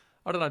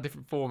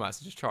different formats,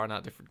 and just trying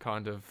out different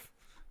kind of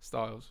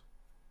styles?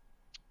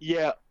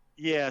 Yeah.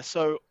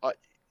 So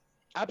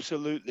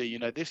absolutely,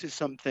 this is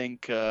something.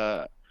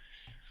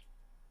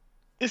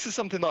 This is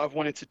something that I've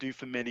wanted to do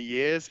for many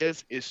years.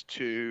 Is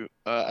to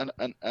and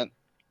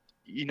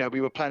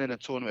we were planning a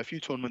few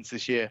tournaments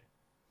this year.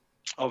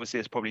 Obviously,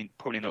 it's probably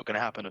not going to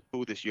happen at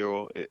all this year,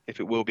 or if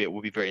it will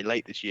be very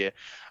late this year.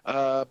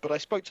 But I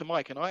spoke to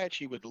Mike, and I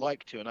actually would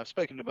like to, and I've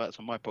spoken about this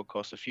on my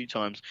podcast a few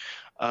times.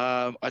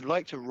 I'd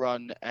like to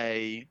run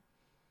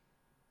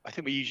I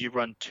think we usually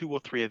run 2 or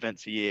 3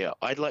 events a year.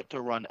 I'd like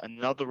to run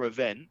another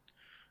event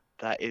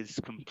that is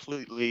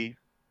completely,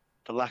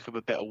 for lack of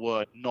a better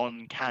word,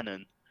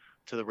 non-canon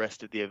to the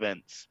rest of the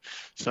events,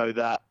 so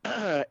that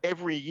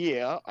every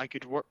year I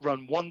could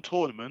run one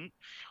tournament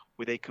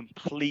with a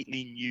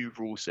completely new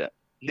rule set,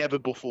 never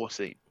before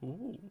seen.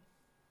 Ooh.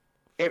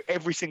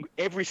 Every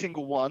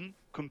single one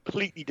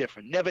completely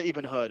different, never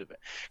even heard of it.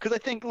 Because I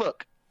think,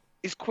 look,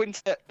 is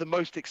quintet the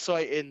most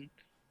exciting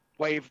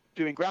way of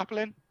doing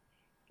grappling?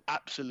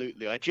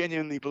 Absolutely. I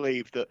genuinely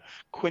believe that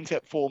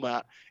quintet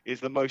format is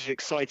the most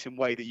exciting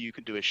way that you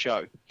can do a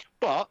show.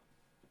 But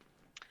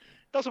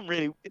it doesn't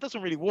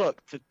really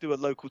work to do a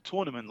local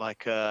tournament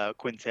like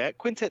quintet.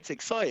 Quintet's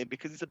exciting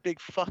because it's a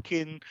big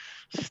fucking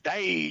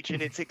stage,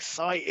 and it's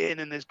exciting,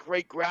 and there's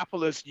great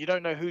grapplers, and you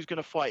don't know who's going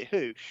to fight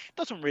who. It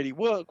doesn't really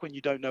work when you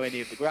don't know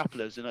any of the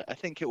grapplers, and I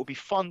think it will be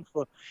fun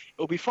for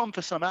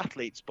some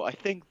athletes, but I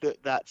think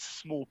that's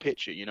small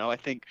picture. I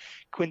think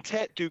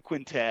quintet do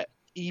quintet,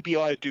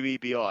 EBI do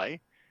EBI,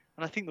 and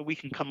and I think that we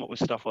can come up with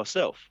stuff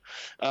ourselves.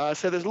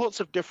 So there's lots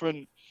of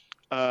different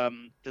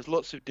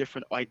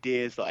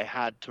ideas that I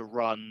had to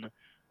run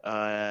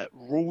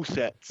rule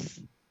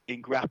sets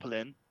in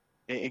grappling,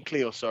 in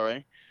Kleos,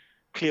 sorry,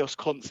 Kleos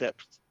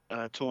concept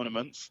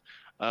tournaments,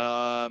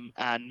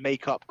 and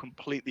make up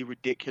completely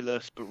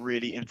ridiculous but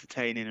really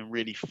entertaining and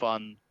really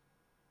fun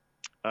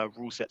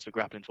rule sets for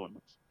grappling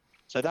tournaments.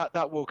 So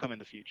that will come in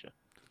the future.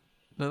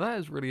 No, that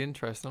is really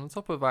interesting. On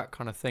top of that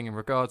kind of thing, in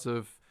regards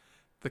of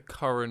the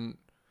current,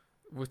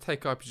 we'll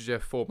take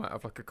IPGF format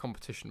of like a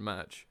competition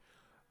match.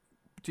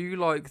 Do you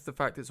like the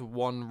fact it's a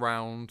 1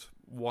 round,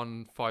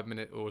 1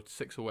 5-minute or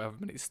 6 or whatever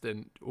minute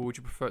stint, or would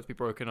you prefer it to be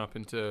broken up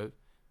into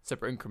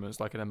separate increments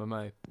like an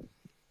MMA?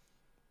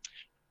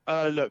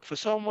 Look, for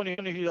someone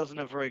who doesn't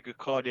have very good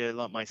cardio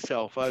like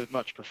myself, I would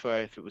much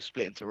prefer if it was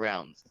split into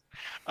rounds.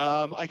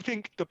 I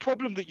think the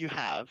problem that you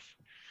have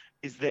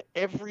is that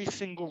every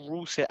single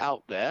rule set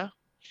out there,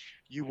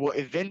 you will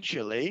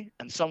eventually,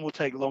 and some will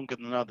take longer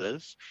than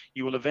others,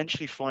 you will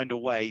eventually find a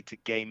way to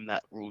game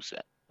that rule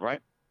set,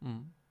 right?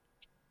 Mm.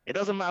 It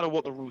doesn't matter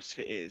what the rule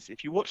set is.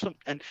 If you watch them,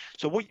 and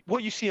so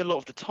what you see a lot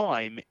of the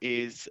time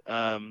is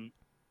a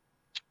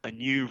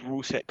new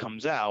rule set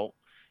comes out,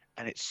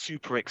 and it's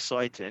super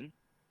exciting.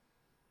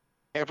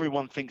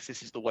 Everyone thinks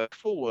this is the way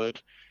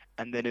forward,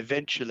 and then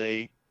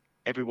eventually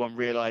everyone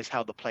realizes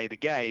how to play the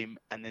game,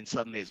 and then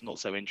suddenly it's not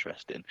so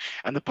interesting.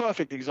 And the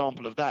perfect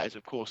example of that is,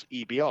 of course,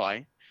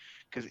 EBI,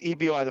 because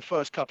EBI, the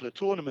first couple of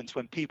tournaments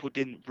when people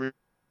didn't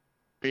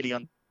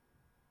really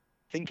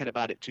thinking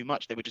about it too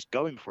much, they were just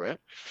going for it.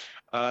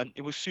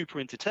 It was super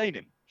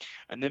entertaining.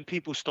 And then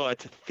people started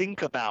to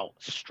think about,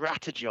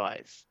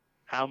 strategize.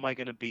 How am I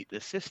going to beat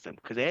this system?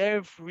 Because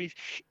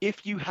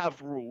if you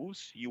have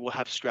rules, you will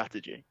have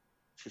strategy.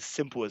 It's as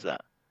simple as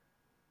that.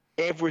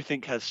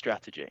 Everything has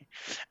strategy.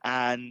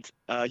 And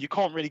you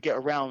can't really get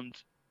around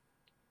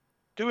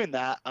doing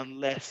that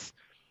unless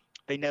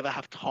they never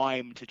have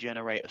time to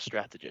generate a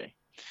strategy.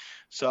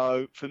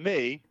 So for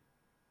me,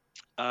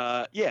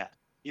 IBJJF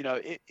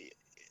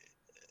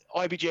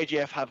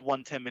have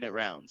 1 10-minute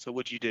round. So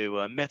what do you do?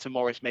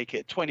 Metamoris make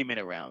it a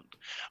 20-minute round.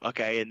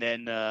 Okay, and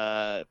then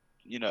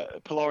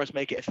Polaris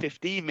make it a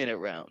 15-minute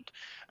round.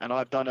 And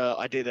I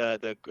did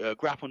the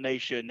Grapple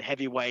Nation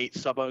heavyweight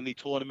sub-only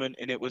tournament,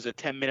 and it was a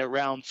 10-minute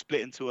round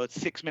split into a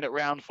 6-minute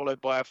round followed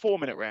by a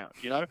 4-minute round.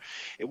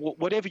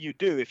 Whatever you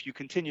do, if you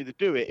continue to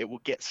do it, it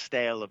will get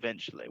stale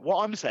eventually.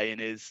 What I'm saying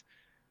is,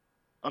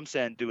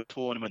 do a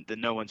tournament that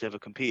no one's ever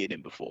competed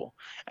in before.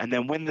 And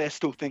then when they're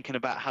still thinking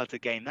about how to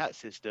game that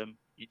system,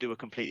 you do a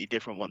completely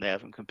different one they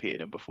haven't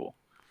competed in before,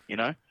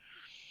 Well,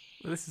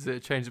 this is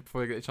it. Change it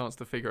before they get a chance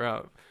to figure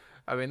out.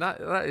 I mean,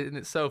 that in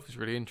itself is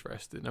really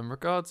interesting. In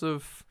regards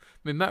of,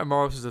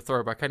 Metamoris is a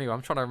throwback anyway.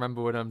 I'm trying to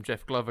remember when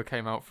Jeff Glover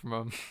came out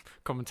from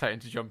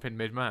commentating to jump in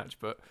mid-match.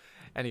 But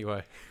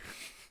anyway,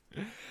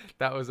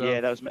 that was...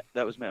 that was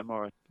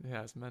Metamoris.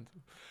 Yeah, it's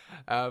mental.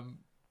 Yeah.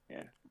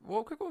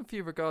 Well, quick one for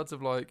you regards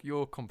of like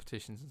your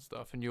competitions and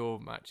stuff and your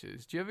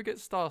matches. Do you ever get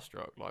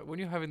starstruck? Like when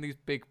you're having these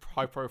big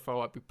high profile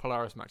like big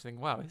Polaris matches, think,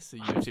 wow, this is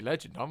a UFC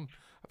legend. I'm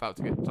about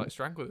to get like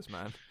strangled this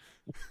man.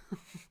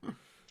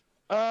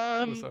 So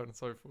on and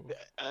so forth.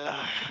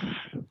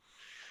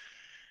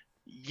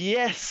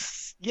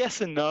 Yes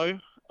and no.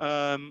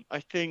 I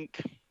think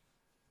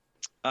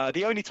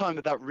the only time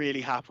that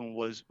really happened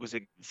was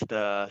against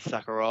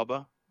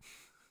Sakuraba.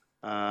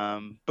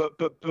 But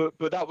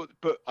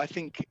I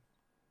think,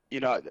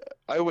 I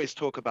always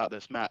talk about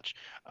this match,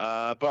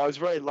 but I was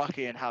very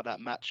lucky in how that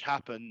match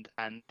happened,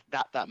 and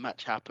that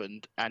match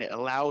happened, and it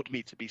allowed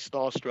me to be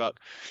starstruck,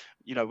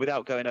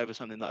 without going over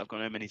something that I've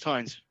gone over many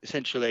times.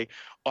 Essentially,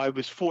 I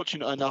was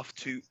fortunate enough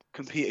to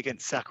compete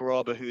against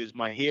Sakuraba, who is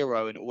my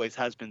hero and always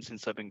has been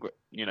since I've been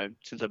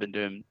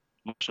doing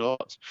martial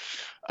arts.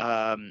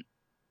 Or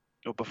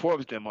before I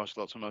was doing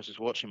martial arts, when I was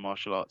just watching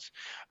martial arts.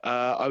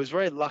 I was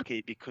very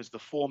lucky because the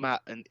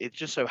format, and it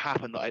just so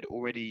happened that I'd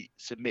already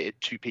submitted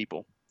 2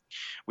 people,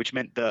 which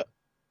meant that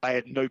I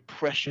had no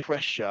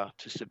pressure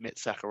to submit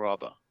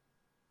Sakuraba,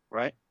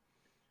 right?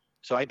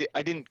 So I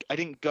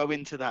didn't go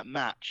into that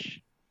match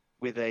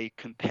with a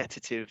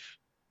competitive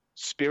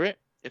spirit,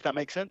 if that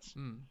makes sense.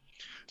 Mm.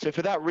 So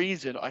for that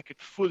reason, I could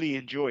fully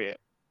enjoy it.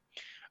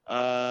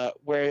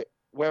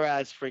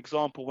 Whereas, for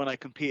example, when I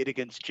competed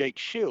against Jake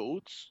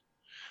Shields,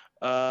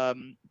 I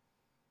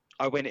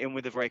went in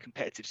with a very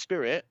competitive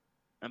spirit,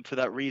 and for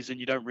that reason,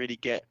 you don't really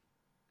get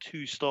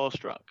too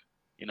starstruck.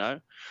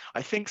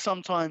 I think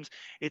sometimes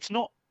it's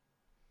not.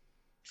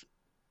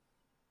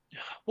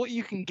 What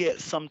you can get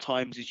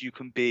sometimes is you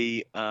can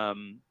be,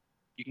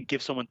 you can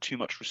give someone too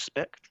much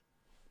respect.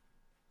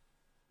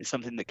 It's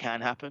something that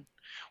can happen,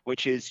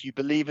 which is you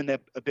believe in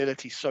their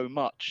ability so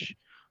much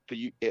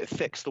that it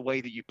affects the way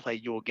that you play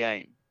your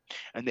game,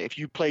 and that if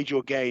you played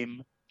your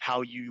game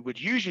how you would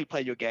usually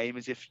play your game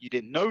as if you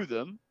didn't know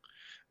them,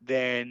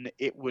 then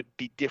it would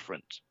be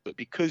different. But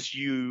because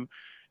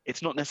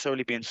it's not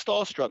necessarily being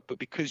starstruck, but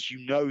because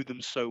you know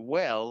them so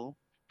well,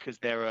 because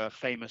they're a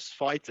famous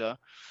fighter,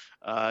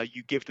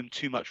 you give them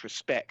too much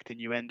respect and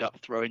you end up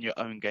throwing your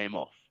own game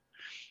off.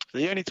 So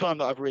the only time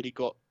that I've really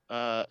got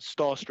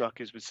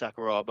starstruck is with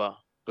Sakuraba,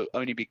 but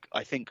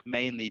I think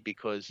mainly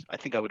because I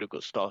think I would have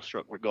got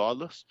starstruck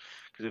regardless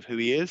because of who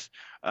he is.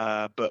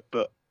 But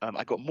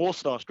I got more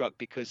starstruck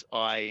because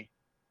I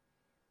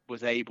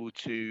was able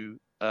to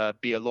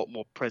be a lot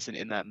more present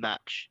in that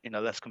match in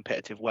a less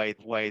competitive way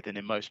than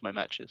in most of my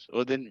matches,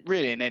 or than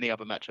really in any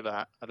other match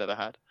I've ever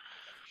had.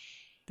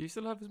 Do you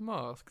still have his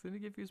mask? Didn't he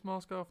give you his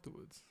mask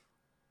afterwards?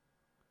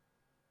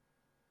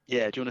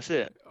 Yeah, do you want to see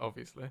it?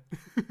 Obviously.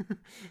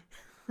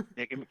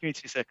 Yeah, give me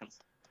 2 seconds.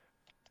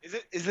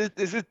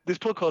 This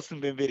podcast has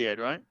been videoed,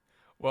 right?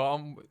 Well,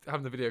 I'm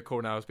having the video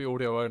call now. It's be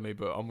audio only,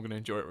 but I'm going to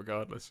enjoy it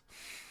regardless.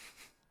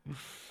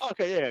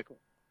 Okay, yeah,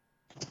 cool.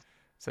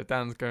 So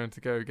Dan's going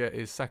to go get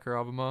his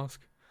Sakuraba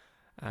mask,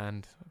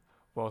 and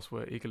whilst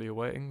we're eagerly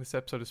awaiting, this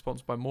episode is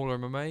sponsored by Mauler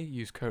MMA.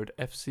 Use code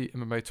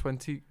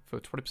FCMMA20 for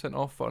 20%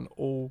 off on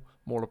all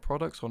Mauler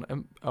products on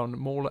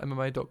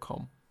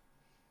maulermma.com.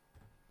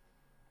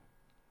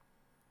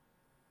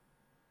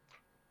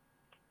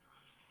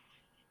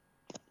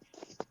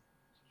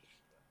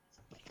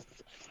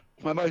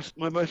 My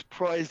most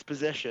prized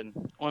possession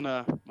on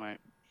a right.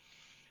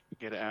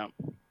 Get it out.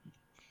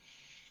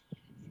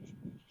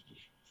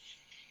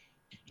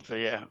 So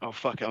yeah, oh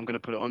fuck it, I'm gonna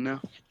put it on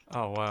now.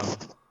 Oh wow.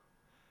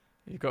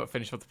 You've got to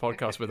finish off the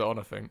podcast with it on,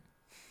 I think.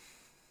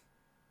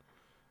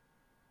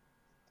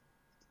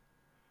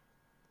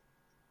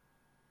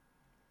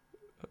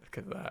 Look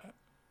at that.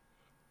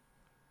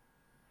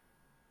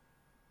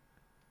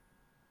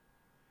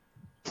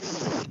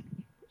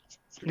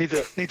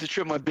 Need to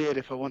trim my beard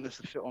if I want this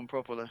to fit on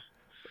properly.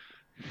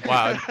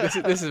 Wow, this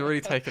is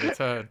really taking a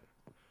turn.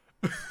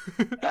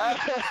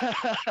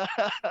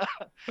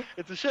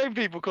 It's a shame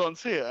people can't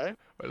see it, eh?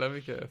 Wait, let me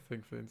get a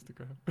thing for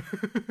Instagram.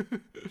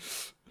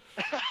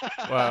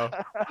 Wow.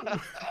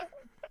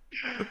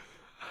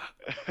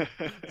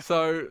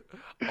 So,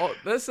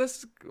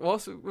 let's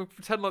we'll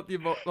pretend like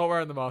you're not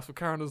wearing the mask. We'll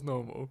carry on as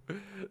normal.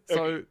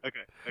 So,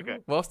 okay.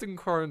 Whilst in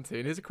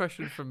quarantine, here's a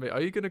question from me: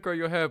 are you going to grow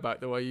your hair back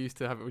the way you used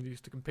to have it when you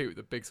used to compete with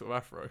the big sort of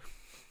afro?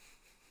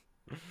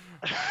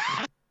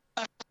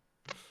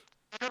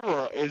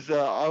 What is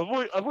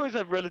I've always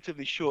had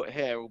relatively short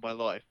hair all my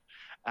life,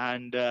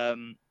 and at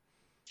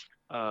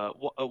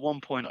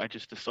one point I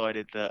just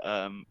decided that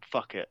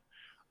fuck it.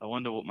 I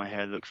wonder what my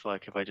hair looks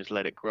like if I just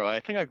let it grow. I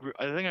think I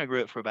grew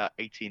it for about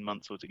 18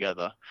 months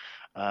altogether.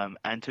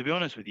 And to be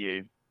honest with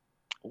you,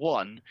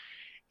 one,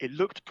 it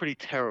looked pretty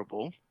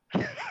terrible.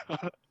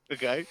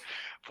 Okay,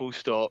 full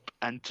stop.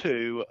 And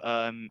two,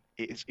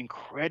 it is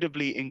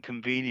incredibly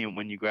inconvenient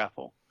when you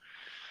grapple.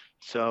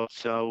 So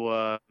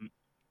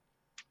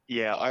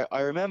yeah,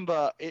 I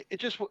remember it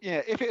just,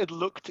 yeah, if it had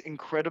looked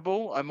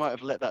incredible, I might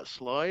have let that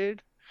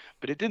slide,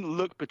 but it didn't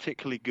look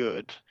particularly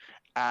good.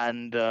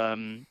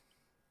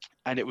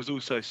 And it was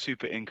also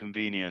super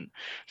inconvenient.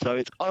 So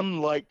it's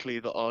unlikely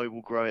that I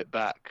will grow it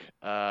back.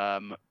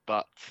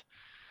 But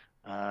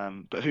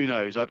who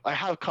knows? I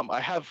have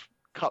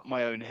cut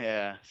my own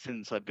hair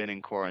since I've been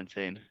in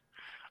quarantine,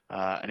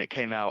 and it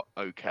came out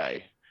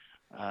okay.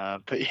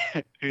 But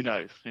yeah, who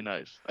knows? Who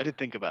knows? I did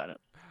think about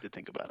it.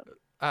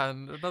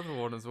 And another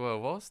one as well.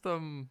 Whilst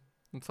on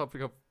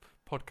topic of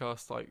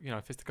podcasts, like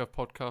Fisticuff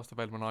podcast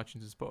available on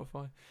iTunes and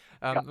Spotify.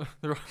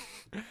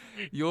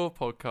 Your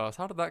podcast,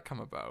 how did that come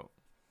about?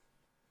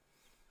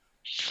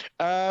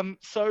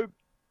 So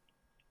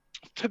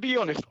to be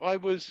honest, I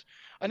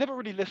never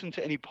really listened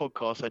to any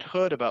podcasts. I'd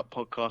heard about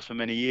podcasts for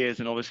many years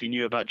and obviously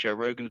knew about Joe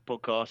Rogan's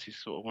podcast. He's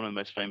sort of one of the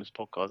most famous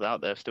podcasts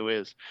out there, still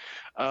is.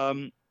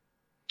 But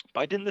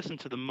I didn't listen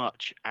to them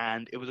much,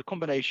 and it was a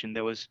combination.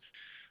 There was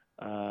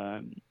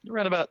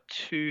around about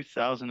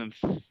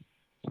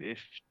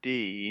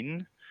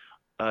 2015,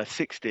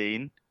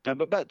 16,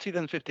 but about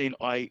 2015,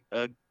 I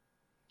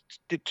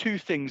did two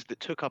things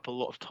that took up a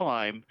lot of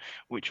time,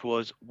 which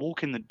was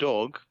walking the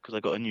dog, because I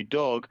got a new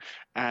dog,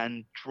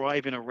 and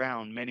driving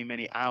around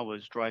many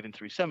hours driving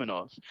through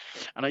seminars.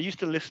 And I used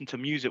to listen to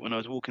music when I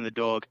was walking the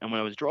dog and when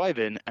I was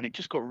driving, and it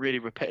just got really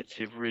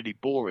repetitive, really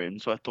boring.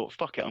 So I thought,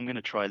 fuck it, I'm going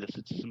to try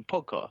listen to some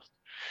podcasts.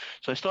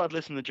 So I started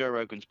listening to Joe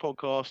Rogan's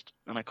podcast,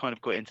 and I kind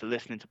of got into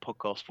listening to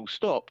podcasts full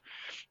stop.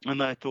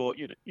 And I thought,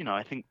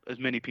 I think as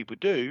many people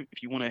do,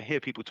 if you want to hear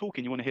people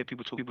talking, you want to hear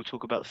people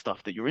talk about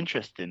stuff that you're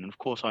interested in. And of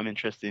course, I'm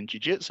interested in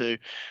jiu-jitsu,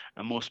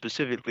 and more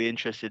specifically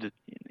interested,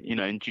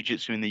 in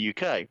jiu-jitsu in the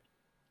UK.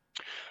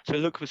 So I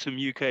looked for some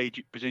UK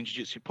Brazilian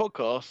jiu-jitsu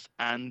podcasts,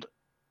 and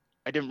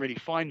I didn't really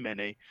find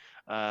many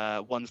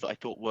ones that I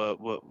thought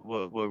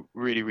were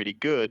really, really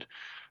good.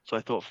 So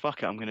I thought,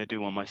 fuck it, I'm going to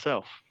do one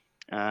myself.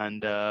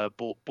 And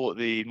bought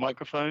the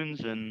microphones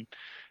and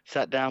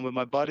sat down with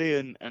my buddy,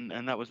 and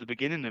that was the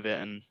beginning of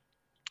it. And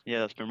yeah,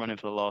 that's been running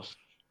for the last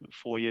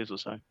 4 years or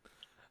so.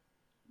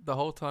 The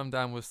whole time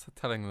Dan was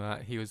telling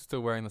that, he was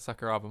still wearing the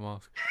Sakuraba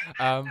mask.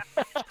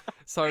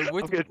 So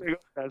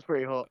that's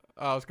pretty hot.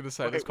 I was going to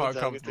say, that's quite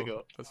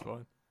uncomfortable. That's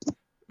fine.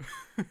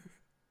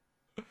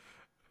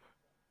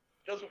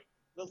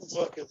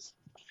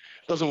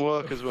 Doesn't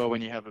work as well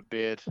when you have a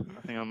beard.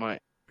 I think I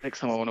might Next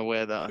time I want to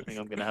wear that, I think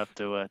I'm gonna have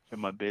to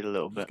trim my beard a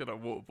little Just bit. gonna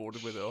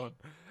waterboard with it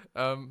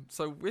on.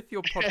 So with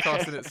your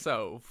podcast in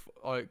itself,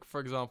 like for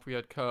example, you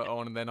had Kurt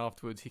on, and then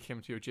afterwards he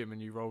came to your gym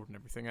and you rolled and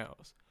everything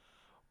else.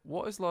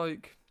 What is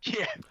like?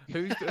 Yeah.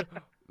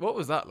 What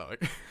was that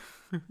like?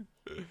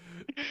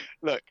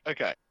 Look,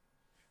 okay.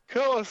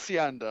 Kurt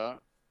Osiander.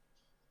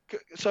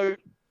 So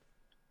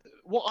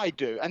what I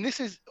do, and this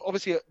is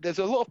obviously there's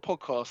a lot of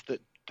podcasts that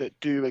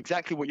do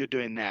exactly what you're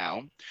doing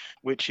now,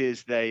 which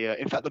is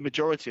in fact, the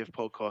majority of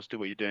podcasts do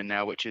what you're doing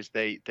now, which is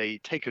they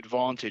take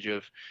advantage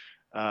of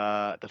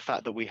the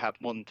fact that we have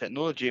modern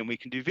technology and we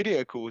can do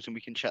video calls and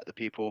we can chat to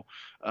people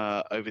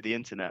over the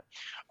internet.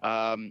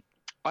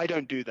 I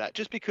don't do that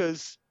just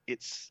because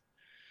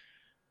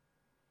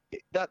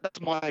that's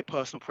my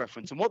personal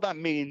preference. And what that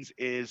means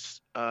is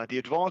the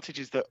advantage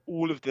is that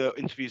all of the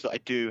interviews that I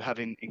do have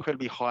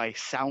incredibly high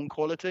sound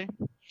quality.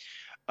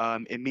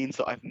 It means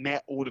that I've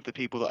met all of the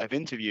people that I've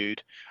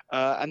interviewed.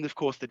 And of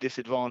course, the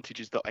disadvantage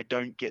is that I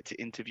don't get to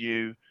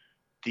interview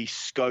the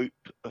scope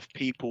of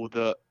people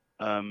that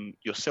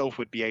yourself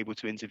would be able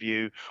to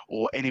interview,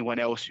 or anyone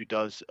else who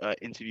does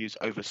interviews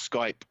over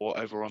Skype or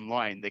over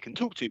online they can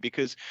talk to,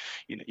 because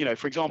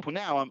for example,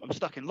 now I'm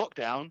stuck in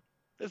lockdown.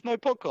 There's no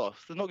podcast.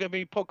 There's not going to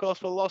be podcasts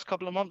for the last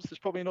couple of months. There's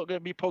probably not going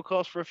to be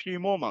podcasts for a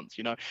few more months.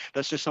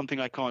 That's just something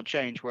I can't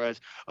change.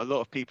 Whereas a lot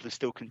of people are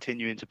still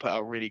continuing to put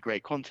out really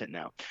great content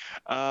now.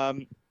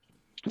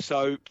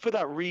 So for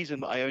that reason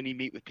that I only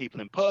meet with people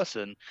in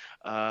person,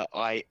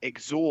 I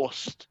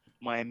exhaust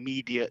my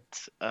the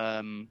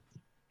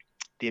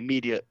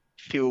immediate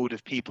field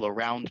of people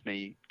around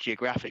me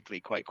geographically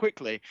quite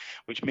quickly,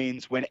 which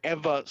means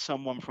whenever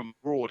someone from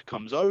abroad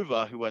comes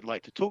over who I'd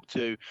like to talk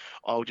to,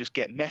 I'll just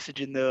get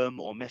messaging them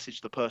or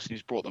message the person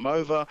who's brought them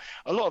over.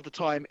 A lot of the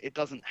time it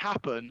doesn't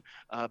happen,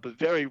 but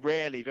very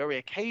rarely, very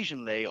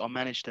occasionally, I'll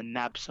manage to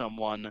nab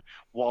someone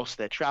whilst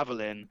they're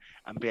traveling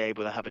and be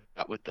able to have a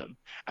chat with them.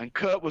 And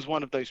Kurt was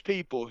one of those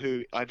people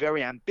who I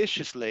very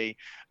ambitiously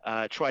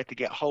tried to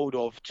get hold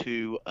of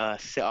to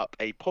set up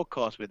a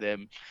podcast with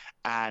him,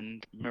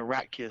 and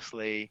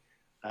miraculously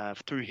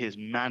through his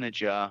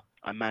manager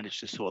I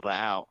managed to sort that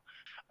out.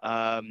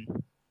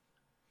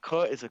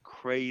 Kurt is a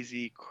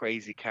crazy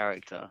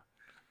character,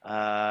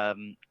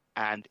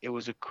 and it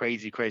was a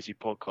crazy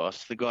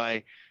podcast. The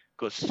guy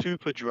got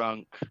super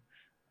drunk,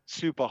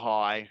 super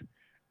high,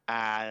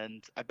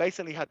 and I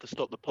basically had to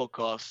stop the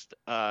podcast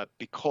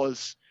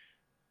because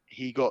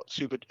he got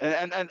super,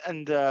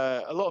 and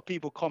a lot of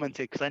people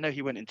commented, because I know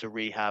he went into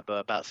rehab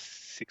about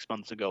 6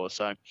 months ago or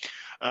so.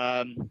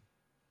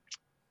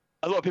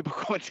 A lot of people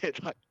commented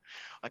like,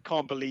 I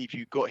can't believe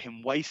you got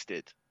him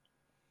wasted.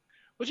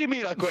 What do you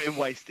mean I got him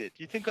wasted?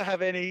 Do you think I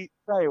have any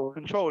say or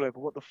control over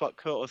what the fuck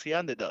Kurt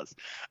Osiander does?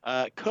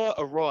 Kurt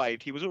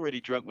arrived. He was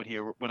already drunk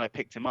when I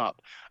picked him up.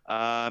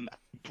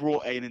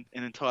 Brought an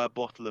entire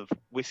bottle of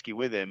whiskey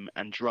with him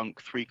and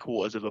drunk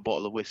 3/4 of a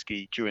bottle of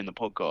whiskey during the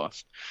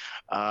podcast.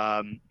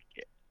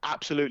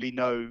 Absolutely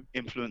no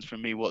influence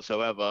from me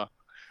whatsoever.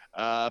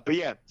 But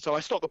yeah, so I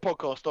stopped the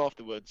podcast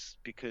afterwards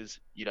because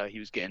he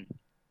was getting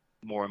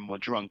more and more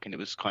drunk, and it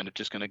was kind of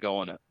just going to go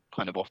on a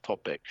kind of off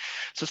topic.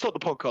 So I stopped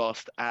the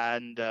podcast,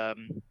 and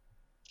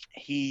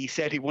he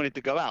said he wanted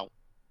to go out.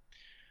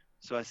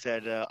 So I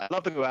said, I'd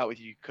love to go out with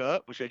you,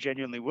 Kurt, which I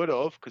genuinely would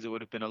have, because it would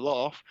have been a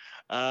laugh.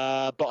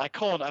 But I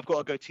can't. I've got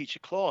to go teach a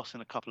class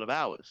in a couple of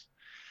hours.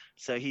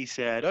 So he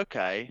said,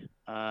 okay,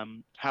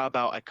 how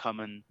about I come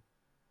and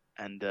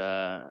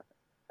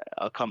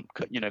I'll come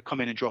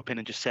in and drop in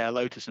and just say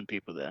hello to some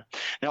people there.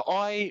 Now,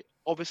 I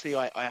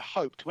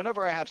hoped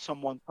whenever I have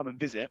someone come and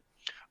visit,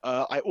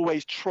 I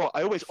always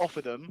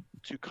offer them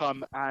to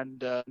come and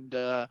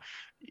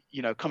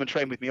come and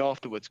train with me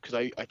afterwards, because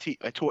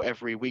I taught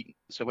every week.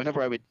 So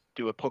whenever I would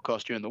do a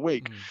podcast during the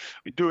week,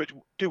 we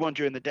do one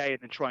during the day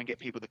and then try and get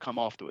people to come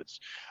afterwards.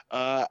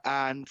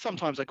 And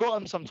sometimes I got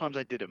them, sometimes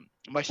I didn't.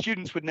 My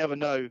students would never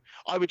know.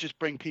 I would just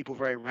bring people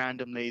very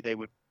randomly. They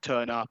would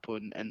turn up,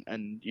 and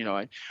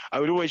I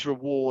would always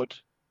reward.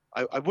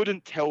 I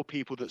wouldn't tell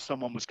people that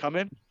someone was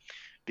coming,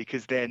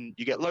 because then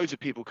you get loads of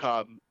people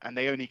come and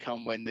they only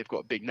come when they've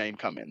got a big name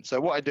come in.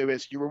 So what I do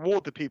is you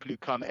reward the people who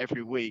come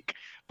every week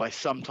by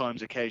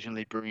sometimes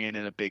occasionally bringing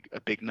in a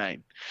big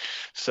name.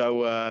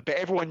 So, but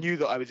everyone knew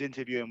that I was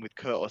interviewing with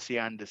Kurt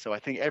Osiander. So I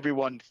think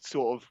everyone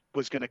sort of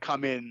was going to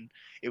come in.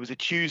 It was a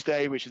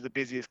Tuesday, which is the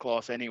busiest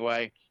class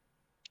anyway.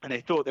 And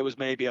they thought there was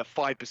maybe a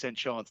 5%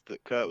 chance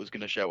that Kurt was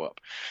going to show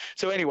up.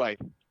 So anyway,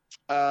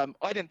 I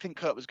didn't think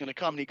Kurt was going to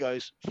come. And he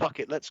goes, fuck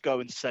it, let's go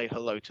and say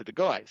hello to the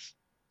guys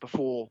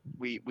before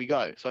we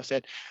go. So I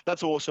said,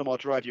 that's awesome. I'll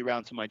drive you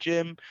around to my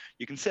gym.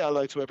 You can say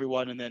hello to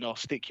everyone, and then I'll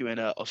stick you in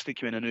an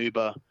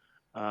Uber.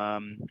 I'll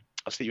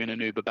stick you in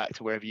an Uber back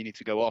to wherever you need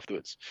to go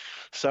afterwards.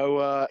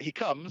 So he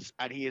comes,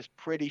 and he is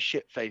pretty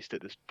shit-faced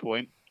at this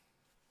point.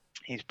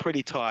 He's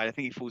pretty tired. I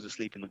think he falls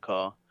asleep in the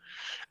car.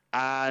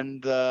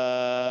 And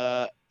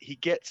he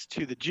gets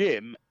to the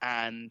gym,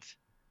 and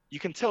you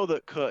can tell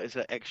that Kurt is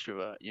an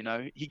extrovert.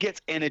 He gets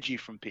energy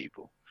from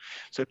people.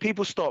 So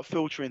people start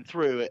filtering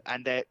through it,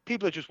 and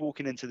people are just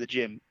walking into the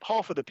gym.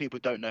 Half of the people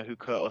don't know who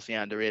Kurt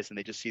Osiander is, and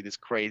they just see this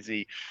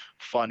crazy,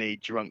 funny,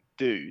 drunk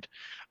dude.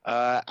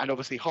 And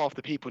obviously half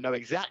the people know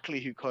exactly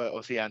who Kurt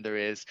Osiander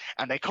is,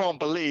 and they can't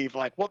believe,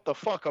 like, what the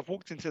fuck? I've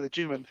walked into the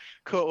gym and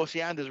Kurt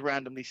Osiander's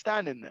randomly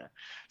standing there.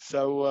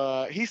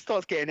 So he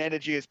starts getting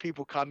energy as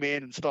people come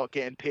in and start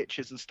getting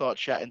pictures and start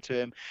chatting to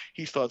him.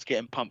 He starts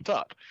getting pumped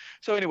up.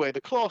 So anyway,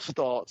 the class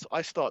starts.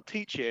 I start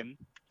teaching,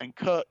 and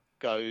Kurt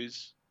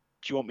goes,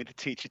 "Do you want me to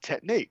teach a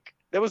technique?"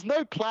 There was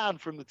no plan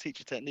for him to teach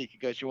a technique. He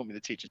goes, "Do you want me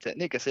to teach a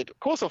technique?" I said, "Of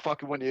course I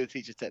fucking want you to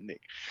teach a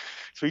technique."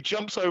 So he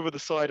jumps over the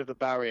side of the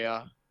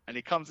barrier, and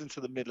he comes into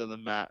the middle of the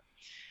mat.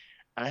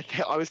 And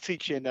I was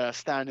teaching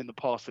stand in the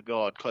pass to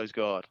guard, close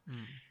guard.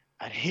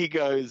 And he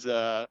goes,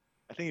 I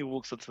think he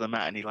walks onto the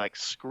mat and he like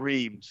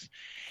screams,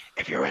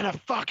 "If you're in a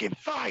fucking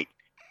fight,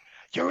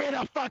 you're in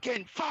a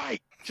fucking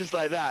fight." Just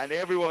like that. And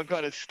everyone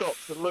kind of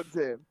stops and looks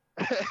at him.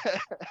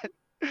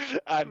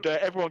 And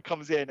everyone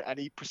comes in, and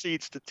he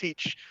proceeds to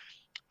teach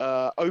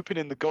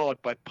opening the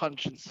guard by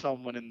punching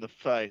someone in the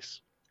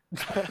face.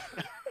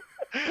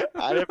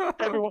 And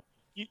everyone,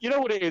 you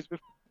know what it is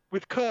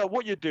with Kurt.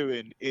 What you're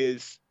doing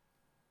is,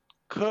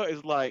 Kurt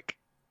is like,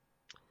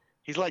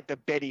 he's like the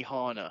Benny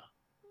Hanna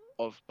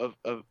of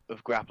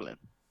grappling,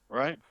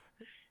 right?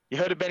 You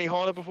heard of Benny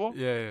Hanna before?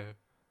 Yeah.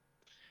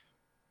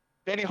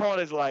 Benny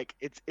Hanna is like,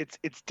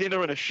 it's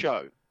dinner and a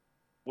show,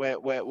 where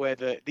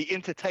the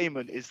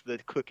entertainment is the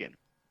cooking.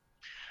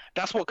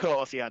 That's what Kurt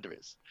Osiander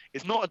is.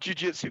 It's not a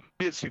jiu-jitsu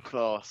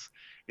class.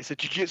 It's a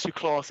jiu-jitsu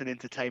class and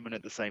entertainment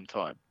at the same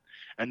time,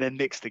 and then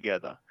mixed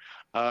together.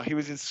 He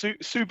was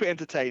super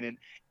entertaining.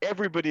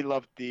 Everybody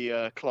loved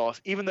the class,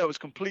 even though it was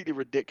completely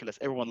ridiculous.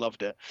 Everyone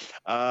loved it.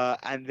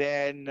 And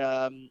then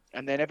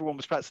everyone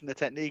was practicing the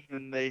technique,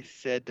 and they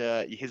said,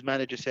 his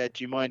manager said,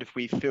 "Do you mind if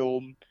we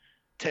film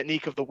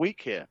Technique of the Week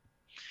here?"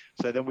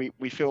 So then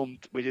we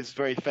filmed with his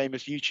very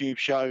famous YouTube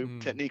show,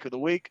 Technique of the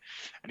Week,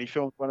 and he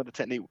filmed one of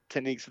the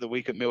techniques of the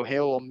week at Mill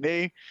Hill on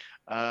me,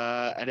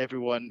 and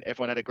everyone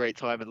had a great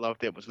time and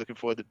loved it. Was looking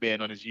forward to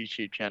being on his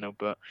YouTube channel.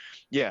 But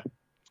yeah,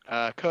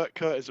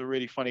 Kurt is a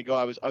really funny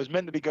guy. I was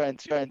meant to be going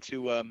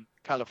to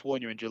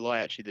California in July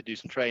actually to do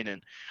some training,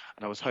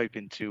 and I was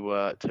hoping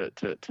to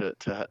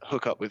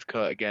hook up with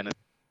Kurt again.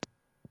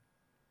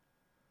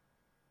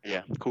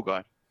 Yeah, cool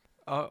guy.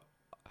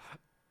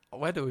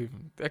 Where do we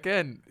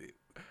again?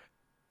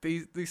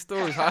 These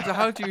stories.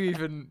 How do you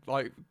even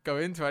like go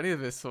into any of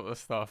this sort of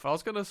stuff? I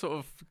was gonna sort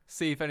of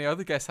see if any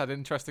other guests had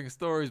interesting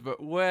stories,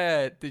 but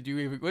where did you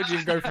even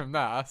go from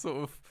that? Sort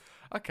of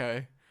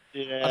okay.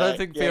 Yeah, I don't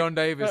think Ffion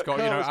Davis got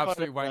Kurt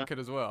absolutely wankered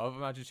as well. I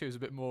imagine she was a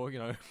bit more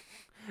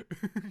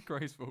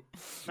graceful.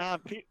 Nah,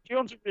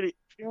 Fion's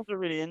a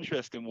really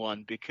interesting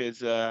one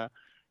because I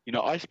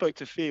spoke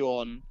to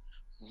Ffion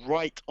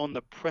right on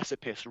the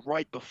precipice,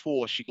 right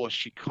before she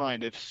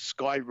kind of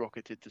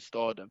skyrocketed to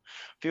stardom.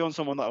 Fion's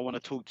someone that I want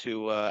to talk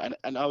to,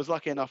 and I was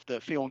lucky enough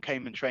that Ffion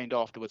came and trained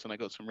afterwards, and I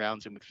got some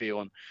rounds in with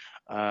Ffion.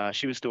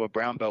 She was still a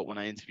brown belt when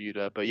I interviewed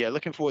her, but yeah,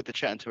 looking forward to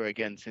chatting to her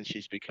again since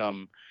she's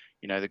become,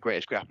 the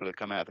greatest grappler to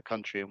come out of the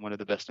country and one of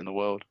the best in the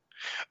world.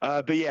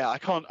 But yeah, I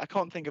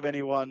can't think of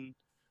anyone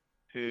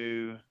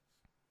who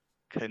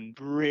can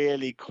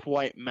really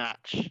quite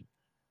match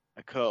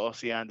a Kurt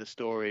Osiander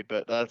story,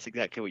 but that's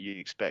exactly what you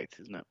expect,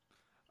 isn't it?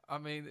 I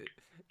mean,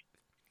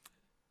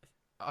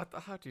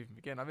 how do you even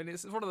begin? I mean,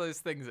 it's one of those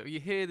things that you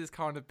hear this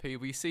kind of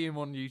people, you see him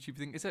on YouTube, you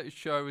think, is that a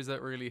show? Is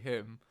that really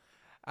him?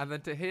 And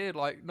then to hear,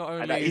 like, not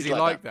only is he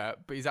like that,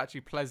 but he's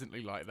actually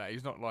pleasantly like that.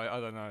 He's not like,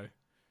 I don't know.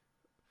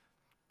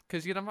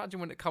 Because you can imagine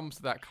when it comes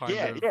to that kind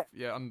of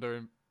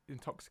under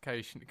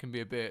intoxication, it can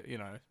be a bit,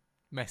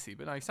 messy.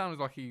 But no, he sounds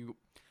like he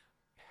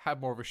had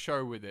more of a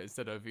show with it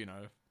instead of,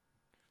 a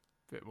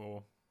bit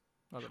more.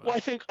 I don't know. Well, I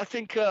think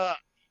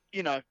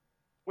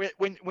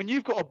when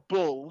you've got a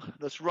bull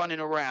that's running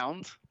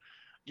around,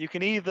 you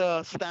can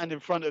either stand in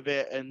front of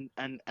it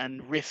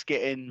and risk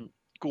getting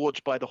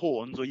gorged by the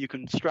horns, or you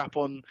can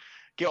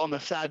get on the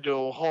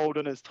saddle, hold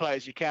on as tight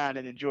as you can,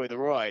 and enjoy the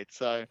ride.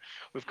 So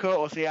with Kurt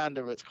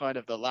Osiander, it's kind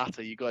of the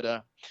latter. You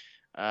gotta,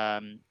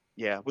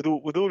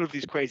 with all of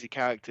these crazy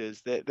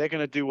characters, they're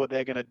gonna do what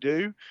they're gonna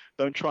do.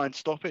 Don't try and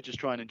stop it. Just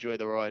try and enjoy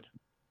the ride.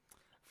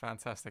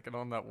 Fantastic. And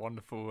on that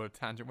wonderful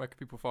tangent, where can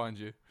people find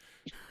you?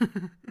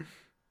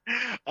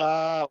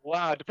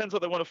 Wow, it depends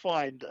what they want to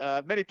find.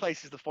 Many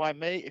places to find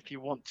me. If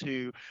you want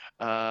to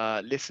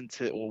listen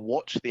to or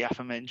watch the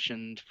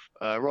aforementioned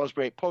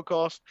Raspberry 8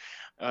 podcast,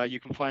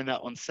 you can find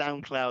that on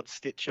SoundCloud,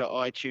 Stitcher,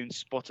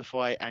 iTunes,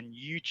 Spotify, and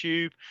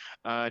YouTube.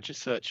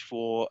 Just search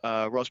for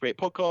Raspberry 8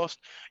 podcast.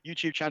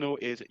 YouTube channel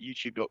is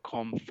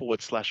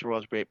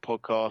youtube.com/Raspberry 8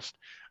 podcast.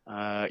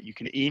 You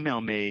can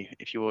email me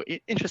if you're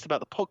interested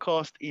about the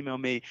podcast. Email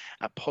me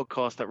at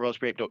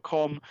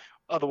podcast@raspberry8.com.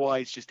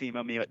 Otherwise, just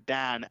email me at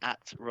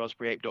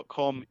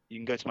dan@raspberry8.com. You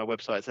can go to my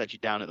website. It's actually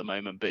down at the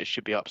moment, but it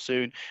should be up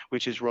soon,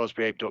 which is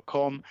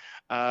raspberry8.com.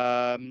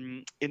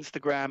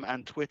 Instagram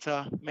and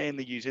Twitter,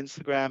 mainly use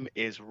Instagram,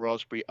 is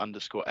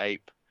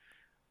raspberry_ape.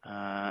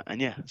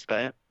 And yeah, that's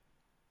about it.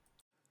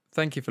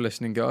 Thank you for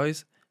listening,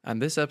 guys.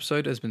 And this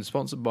episode has been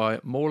sponsored by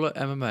Mauler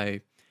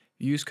MMA.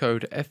 Use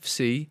code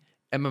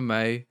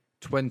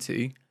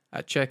FCMMA20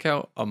 at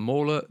checkout on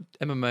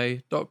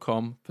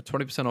maulermma.com for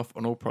 20% off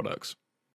on all products.